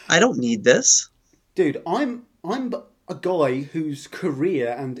 I don't need this. Dude, I'm a guy whose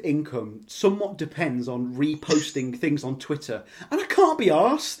career and income somewhat depends on reposting things on Twitter, and I can't be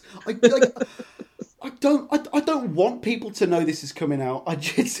arsed. I don't want people to know this is coming out.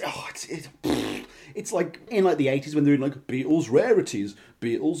 It's like in the 80s when they're doing Beatles rarities,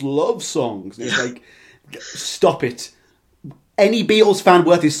 Beatles love songs. And it's like, stop it. Any Beatles fan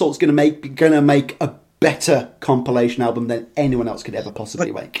worth his salt's gonna make a better compilation album than anyone else could ever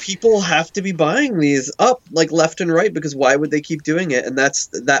possibly make. People have to be buying these up left and right, because why would they keep doing it? And that's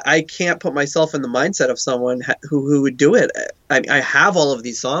I can't put myself in the mindset of someone who would do it. I have all of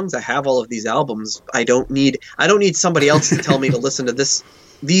these songs, I have all of these albums. I don't need somebody else to tell me to listen to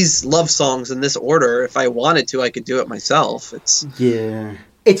these love songs in this order. If I wanted to, I could do it myself. It's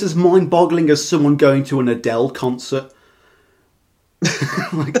as mind-boggling as someone going to an Adele concert.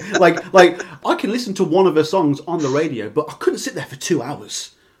 like I can listen to one of her songs on the radio, but I couldn't sit there for 2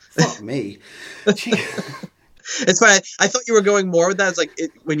 hours. Fuck me. It's funny. I thought you were going more with that. It's like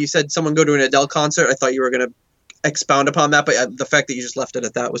when you said someone go to an Adele concert, I thought you were going to expound upon that, but the fact that you just left it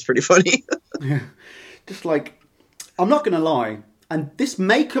at that was pretty funny. Yeah. Just I'm not going to lie, and this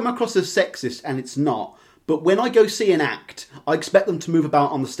may come across as sexist, and it's not, but when I go see an act, I expect them to move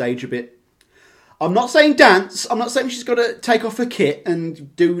about on the stage a bit. I'm not saying dance. I'm not saying she's got to take off her kit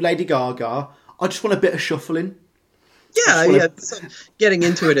and do Lady Gaga. I just want a bit of shuffling. Yeah. Getting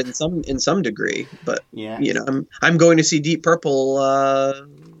into it in some degree, but I'm going to see Deep Purple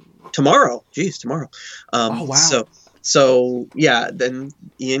tomorrow. Tomorrow. Oh wow. So then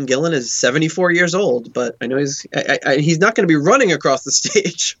Ian Gillan is 74 years old, but I know he's not going to be running across the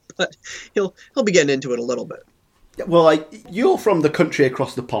stage, but he'll be getting into it a little bit. Well, you're from the country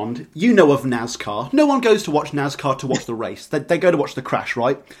across the pond. You know of NASCAR. No one goes to watch NASCAR to watch the race. They go to watch the crash,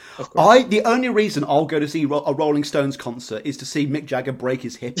 right? Of course. The only reason I'll go to see a Rolling Stones concert is to see Mick Jagger break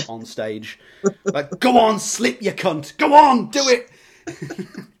his hip on stage. Go on, slip, you cunt. Go on, do it.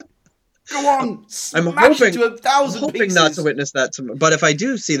 Go on, smash it to 1,000 pieces. Not to witness that tomorrow. But if I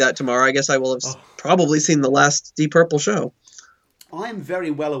do see that tomorrow, I guess I will have probably seen the last Deep Purple show. I am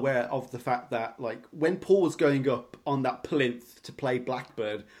very well aware of the fact that, when Paul was going up on that plinth to play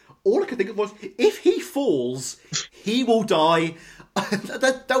Blackbird, all I could think of was, if he falls, he will die.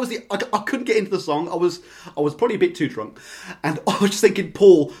 that was I couldn't get into the song. I was probably a bit too drunk, and I was just thinking,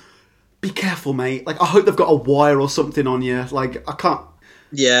 Paul, be careful, mate. I hope they've got a wire or something on you. I can't.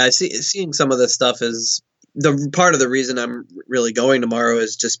 Yeah, seeing some of this stuff is the part of the reason I'm really going tomorrow,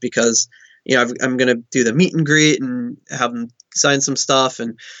 is just because I'm going to do the meet and greet and have them sign some stuff,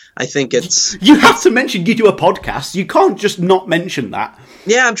 and I think it's... You have to mention you do a podcast. You can't just not mention that.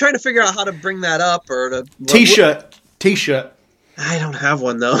 Yeah, I'm trying to figure out how to bring that up, or to... T-shirt. I don't have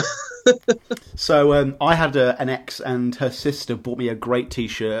one, though. So I had an ex, and her sister bought me a great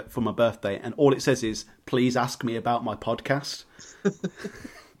T-shirt for my birthday, and all it says is, please ask me about my podcast.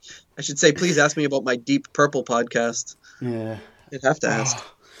 I should say, please ask me about my Deep Purple podcast. Yeah. You'd have to ask.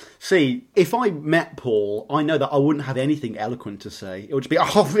 See, if I met Paul, I know that I wouldn't have anything eloquent to say. It would just be,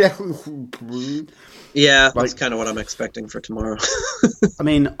 yeah, that's kind of what I'm expecting for tomorrow. I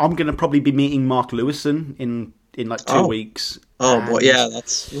mean, I'm going to probably be meeting Mark Lewison in 2 weeks. Oh, boy, yeah,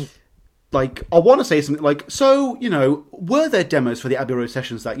 that's... I want to say something so, were there demos for the Abbey Road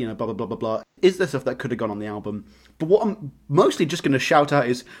sessions that, blah, blah, blah, blah, blah. Is there stuff that could have gone on the album? But what I'm mostly just going to shout out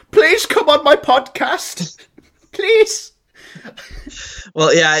is, please come on my podcast. Please.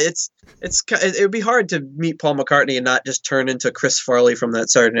 Well, yeah, it would be hard to meet Paul McCartney and not just turn into Chris Farley from that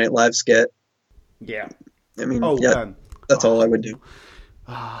Saturday Night Live skit. Yeah. I mean, That's all I would do.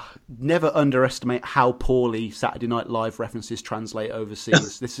 Never underestimate how poorly Saturday Night Live references translate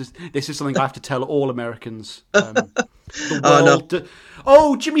overseas. This is something I have to tell all Americans. The world. No.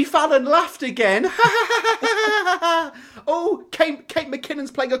 Oh, Jimmy Fallon laughed again. Oh, Kate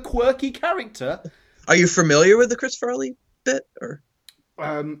McKinnon's playing a quirky character. Are you familiar with the Chris Farley bit? Or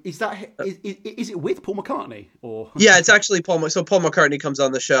is it with Paul McCartney or? Yeah, it's actually Paul. So Paul McCartney comes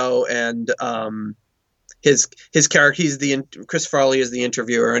on the show, and his character, Chris Farley is the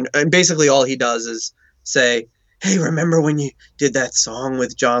interviewer, and basically all he does is say, "Hey, remember when you did that song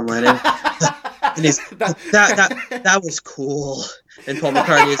with John Lennon?" And he's that was cool. And Paul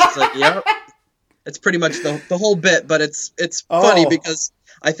McCartney is just like, "Yep." It's pretty much the whole bit, but it's funny because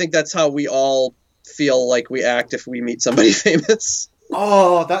I think that's how we all feel like we act if we meet somebody famous.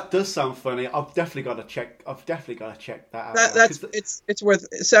 Oh, that does sound funny. I've definitely got to check that out. It's worth.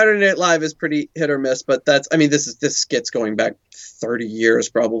 Saturday Night Live is pretty hit or miss, but this skit's going back 30 years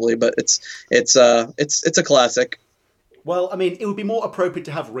probably, but it's a classic. Well, I mean, it would be more appropriate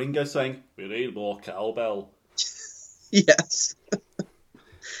to have Ringo saying, "We need more cowbell." Yes,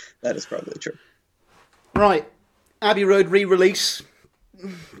 that is probably true. Right, Abbey Road re-release.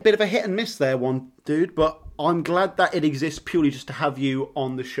 Bit of a hit and miss there, one dude, but I'm glad that it exists purely just to have you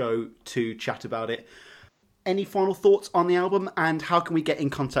on the show to chat about it. Any final thoughts on the album, and how can we get in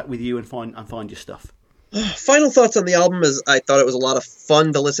contact with you and find your stuff? Final thoughts on the album is I thought it was a lot of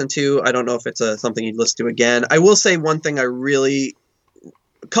fun to listen to. I don't know if it's something you'd listen to again. I will say one thing a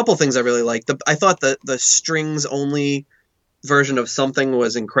couple things I really liked. I thought the strings only version of Something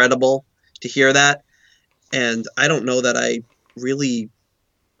was incredible to hear that, and I don't know that I really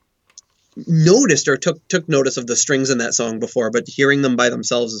noticed or took notice of the strings in that song before, but hearing them by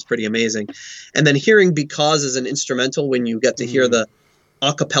themselves is pretty amazing. And then hearing Because as an instrumental when you get to hear the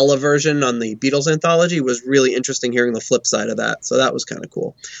a cappella version on the Beatles anthology was really interesting, hearing the flip side of that. So that was kind of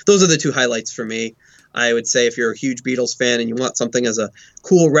cool. Those are the two highlights for me. I would say if you're a huge Beatles fan and you want something as a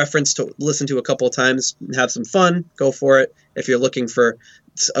cool reference to listen to a couple of times and have some fun, go for it. If you're looking for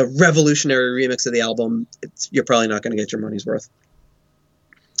a revolutionary remix of the album, you're probably not going to get your money's worth.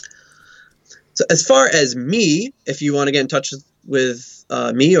 So as far as me, if you want to get in touch with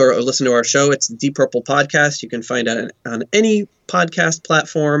me or listen to our show, it's Deep Purple Podcast. You can find it on any podcast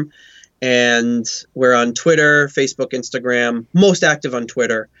platform. And we're on Twitter, Facebook, Instagram, most active on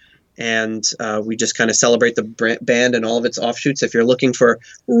Twitter. And we just kind of celebrate the band and all of its offshoots. If you're looking for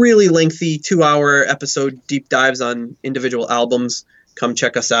really lengthy 2-hour episode deep dives on individual albums, come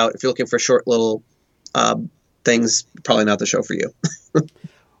check us out. If you're looking for short little things, probably not the show for you.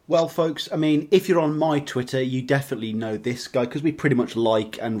 Well, folks, I mean, if you're on my Twitter, you definitely know this guy because we pretty much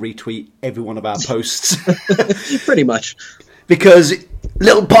like and retweet every one of our posts. Pretty much. Because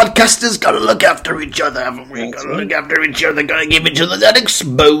little podcasters got to look after each other, haven't we? Got to look after each other, got to give each other that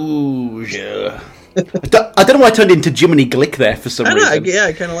exposure. I don't know why I turned into Jiminy Glick there for some reason. Yeah,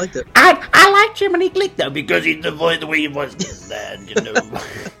 I kind of liked it. I like Jiminy Glick, though, because he's the way he was then, you know.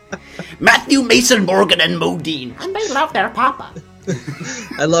 Matthew, Mason, Morgan, and Modine. And they love their papa.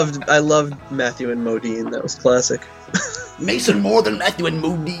 I loved Matthew and Modine. That was classic. Mason more than Matthew and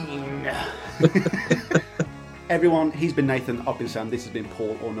Modine. Everyone, he's been Nathan, I've been Sam, this has been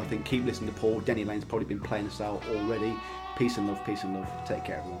Paul or Nothing. Keep listening to Paul. Denny Lane's probably been playing us out already. Peace and love, peace and love. Take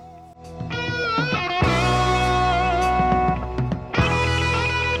care, everyone.